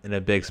Bohm in a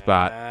big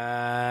spot.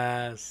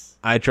 Yes.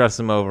 I trust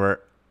him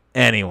over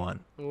anyone.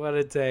 What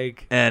a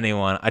take.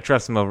 Anyone. I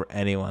trust him over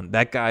anyone.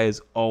 That guy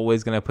is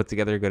always going to put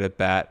together a good at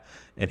bat,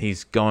 and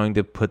he's going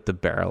to put the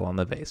barrel on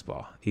the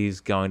baseball.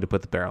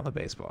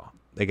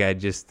 Like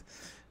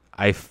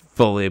I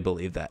fully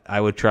believe that.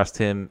 I would trust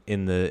him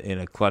in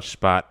a clutch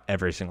spot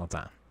every single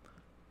time.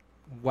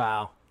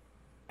 Wow.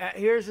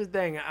 Here's the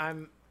thing.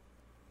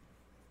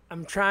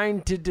 I'm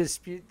trying to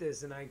dispute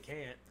this, and I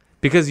can't.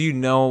 Because you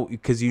know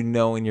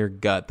in your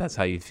gut that's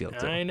how you feel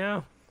too. I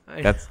know.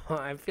 I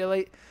feel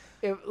like,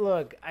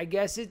 look, I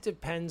guess it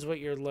depends what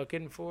you're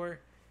looking for.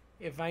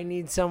 If I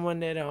need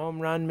someone to hit a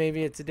home run,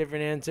 maybe it's a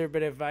different answer.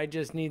 But if I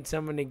just need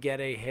someone to get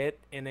a hit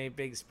in a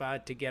big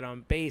spot, to get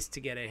on base, to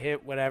get a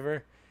hit,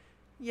 whatever,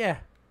 yeah,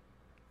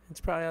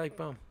 it's probably like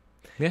Bohm.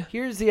 Yeah.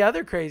 Here's the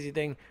other crazy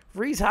thing.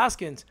 Rhys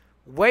Hoskins,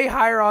 way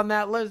higher on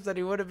that list than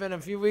he would have been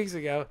a few weeks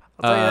ago.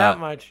 I'll tell you that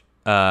much.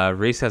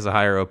 Rhys has a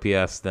higher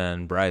OPS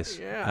than Bryce.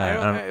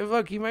 Yeah,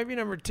 look, he might be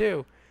number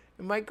 2.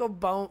 It might go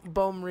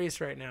Bohm Rhys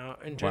right now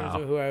in terms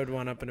of who I would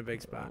want up in a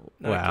big spot.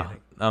 Not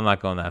kidding. I'm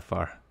not going that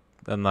far.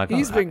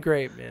 He's been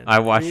great, man. I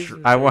watched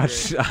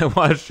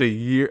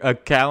a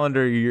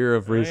calendar year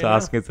of Rhys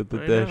Hoskins at the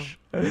Dish.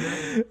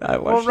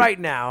 Right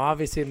now,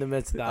 obviously in the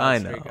midst of the hot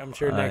streak. I'm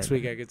sure next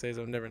week I could say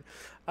something different.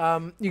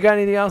 You got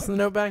anything else in the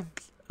note bag?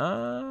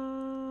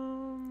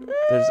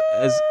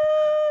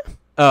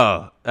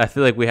 I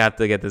feel like we have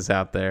to get this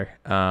out there.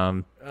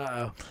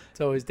 It's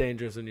always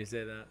dangerous when you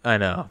say that. I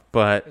know,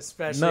 but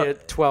especially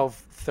at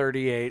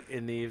 12:38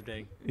 in the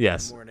evening.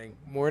 Yes.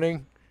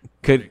 Morning.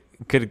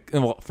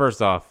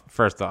 First off,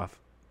 like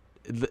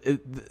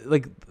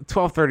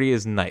 12:30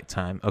 is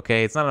nighttime.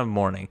 Okay, it's not a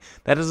morning.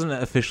 That doesn't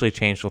officially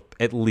change till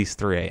at least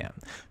 3 a.m.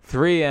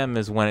 3 a.m.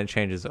 is when it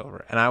changes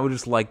over, and I would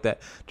just like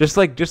that. Just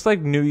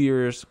like New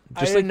Year's.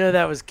 I didn't know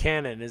that was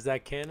canon. Is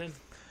that canon?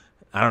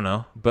 I don't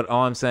know, but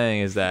all I'm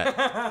saying is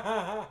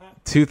that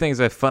two things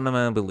I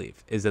fundamentally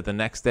believe is that the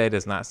next day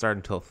does not start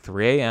until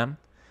 3 a.m.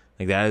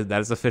 Like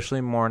that is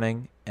officially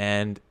morning,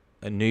 and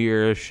a New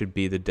Year's should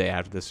be the day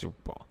after the Super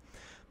Bowl.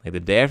 Like the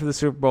day after the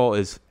Super Bowl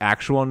is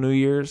actual New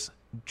Year's.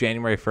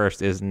 January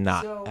 1st is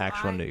not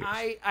actual New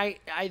Year's. I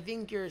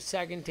think your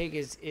second take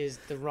is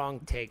the wrong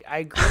take. I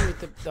agree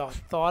with the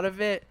thought of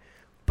it,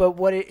 but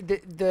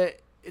the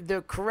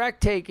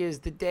correct take is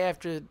the day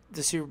after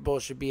the Super Bowl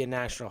should be a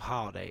national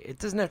holiday. It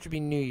doesn't have to be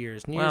New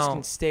Year's. New Year's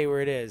can stay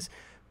where it is.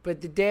 But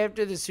the day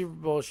after the Super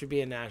Bowl should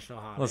be a national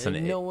holiday.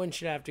 Listen, no one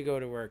should have to go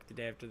to work the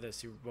day after the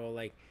Super Bowl.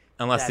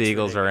 Unless the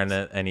Eagles are in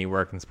it and you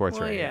work in sports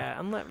radio.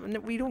 Yeah,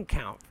 we don't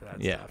count for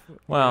that stuff.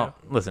 Well,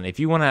 listen, if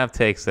you want to have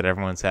takes that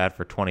everyone's had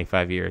for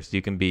 25 years,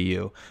 you can be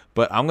you.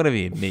 But I'm going to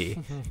be me.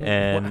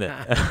 And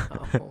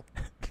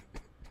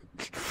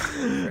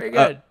very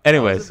good.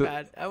 Anyway,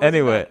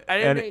 I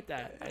didn't rate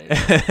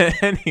that.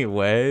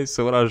 Anyway,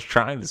 so what I was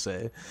trying to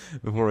say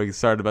before we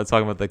started about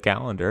talking about the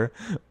calendar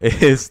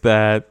is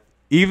that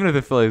even if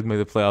the Phillies make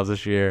the playoffs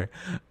this year,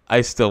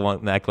 I still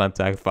want Matt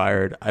Klentak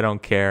fired. I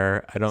don't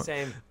care.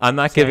 Same. I'm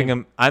not giving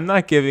him.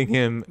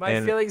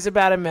 My feelings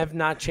about him have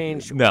not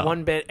changed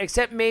one bit,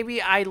 except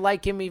maybe I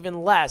like him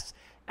even less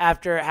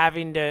after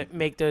having to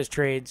make those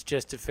trades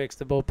just to fix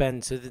the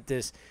bullpen so that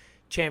this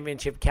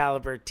championship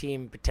caliber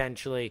team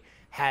potentially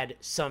had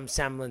some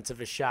semblance of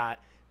a shot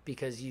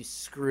because you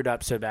screwed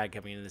up so bad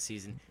coming into the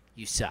season.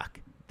 You suck.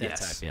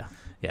 That's how I feel.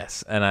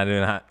 Yes, and I do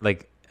not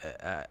like.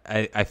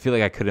 I feel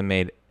like I could have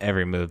made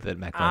every move that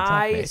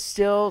McClintock made. I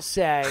still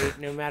say,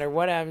 no matter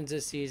what happens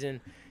this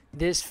season,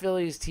 this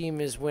Phillies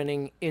team is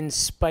winning in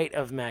spite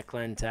of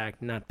McClintock,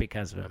 not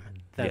because of him.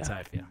 That's how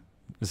I feel.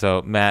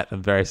 So, Matt,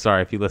 I'm very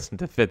sorry if you listened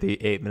to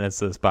 58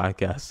 minutes of this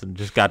podcast and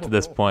just got to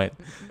this point,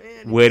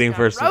 waiting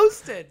for some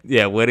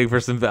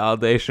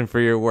validation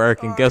for your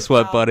work. And guess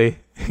what, buddy?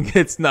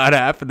 It's not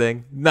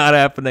happening. Not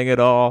happening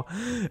at all.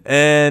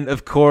 And,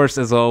 of course,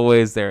 as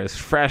always, there is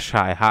fresh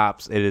high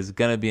hops. It is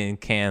going to be in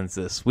cans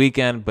this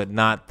weekend, but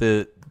not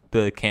the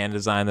can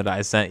design that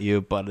I sent you,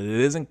 but it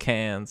is in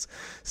cans.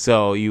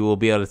 So you will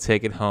be able to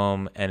take it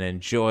home and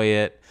enjoy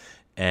it.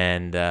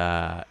 And,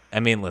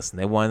 listen,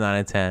 they won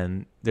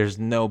 9-10. There's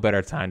no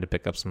better time to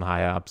pick up some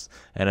high hops.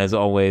 And as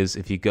always,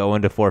 if you go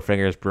into Four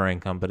Fingers Brewing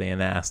Company in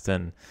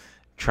Aston,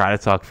 try to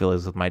talk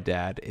Phillies with my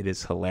dad. It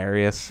is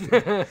hilarious.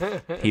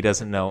 He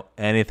doesn't know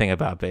anything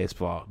about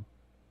baseball,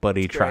 but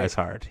he tries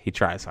hard. He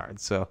tries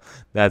hard. So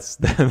that's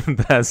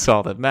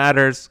all that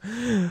matters.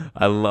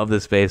 I love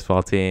this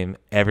baseball team.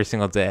 Every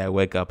single day I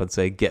wake up and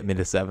say, "Get me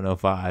to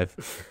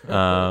 705."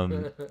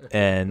 And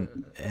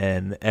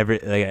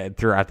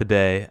throughout the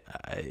day,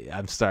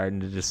 I'm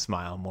starting to just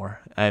smile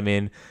more. I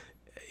mean,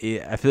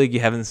 I feel like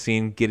you haven't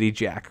seen Giddy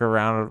Jack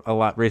around a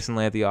lot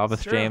recently at the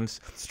office, James.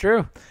 It's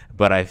true.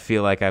 But I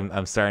feel like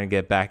I'm starting to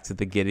get back to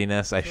the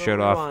giddiness. I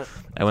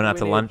went out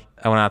to lunch.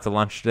 I went out to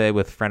lunch today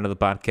with friend of the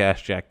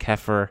podcast, Jack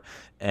Keffer,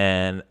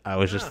 and I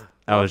was just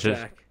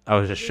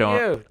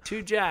showing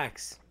 2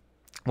 Jacks.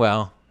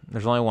 Well,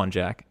 there's only one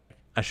Jack.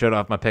 I showed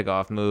off my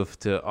pickoff move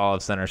to all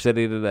of Center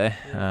City today.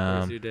 Of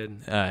course you did.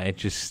 It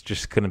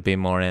just couldn't be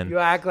more in. You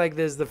act like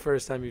this is the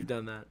first time you've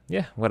done that.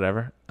 Yeah,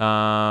 whatever.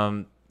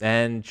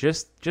 And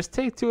just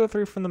take 2 or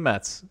 3 from the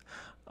Mets.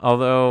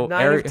 Although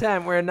 9 of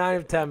 10, we're a 9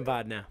 of 10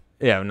 pod now.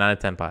 Yeah, 9 of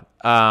 10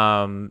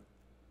 pod.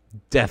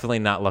 Definitely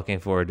not looking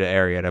forward to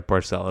Arrieta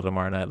Porcello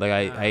tomorrow night. Like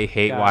I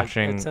hate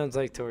watching. That sounds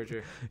like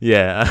torture.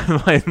 Yeah,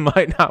 I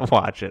might not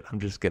watch it. I'm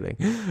just kidding,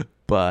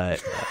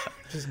 but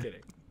just kidding.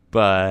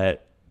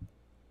 But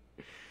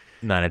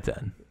 9 of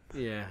 10.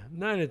 Yeah,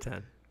 9 of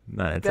 10.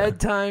 9 of 10.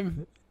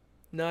 Bedtime,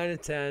 9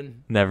 of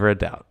 10. Never a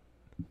doubt.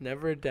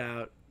 Never a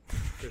doubt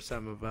for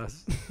some of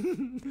us.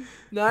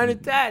 9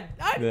 of 10.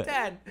 9 of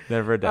 10.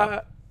 Never a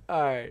doubt.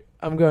 All right,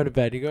 I'm going to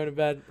bed. You going to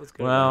bed? Let's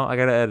go. Well, I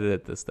gotta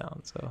edit this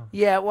down. So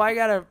yeah, well, I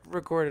gotta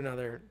record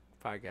another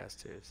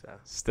podcast too. So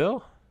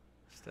still.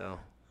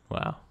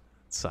 Wow,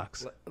 it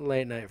sucks.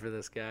 Late night for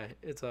this guy.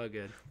 It's all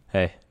good.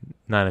 Hey,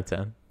 9 of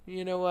 10.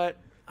 You know what?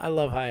 I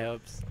love high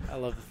hopes. I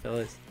love the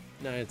Phillies.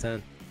 9 of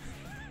 10.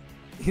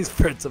 He's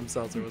Fritz some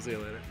seltzer. We'll see you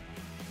later.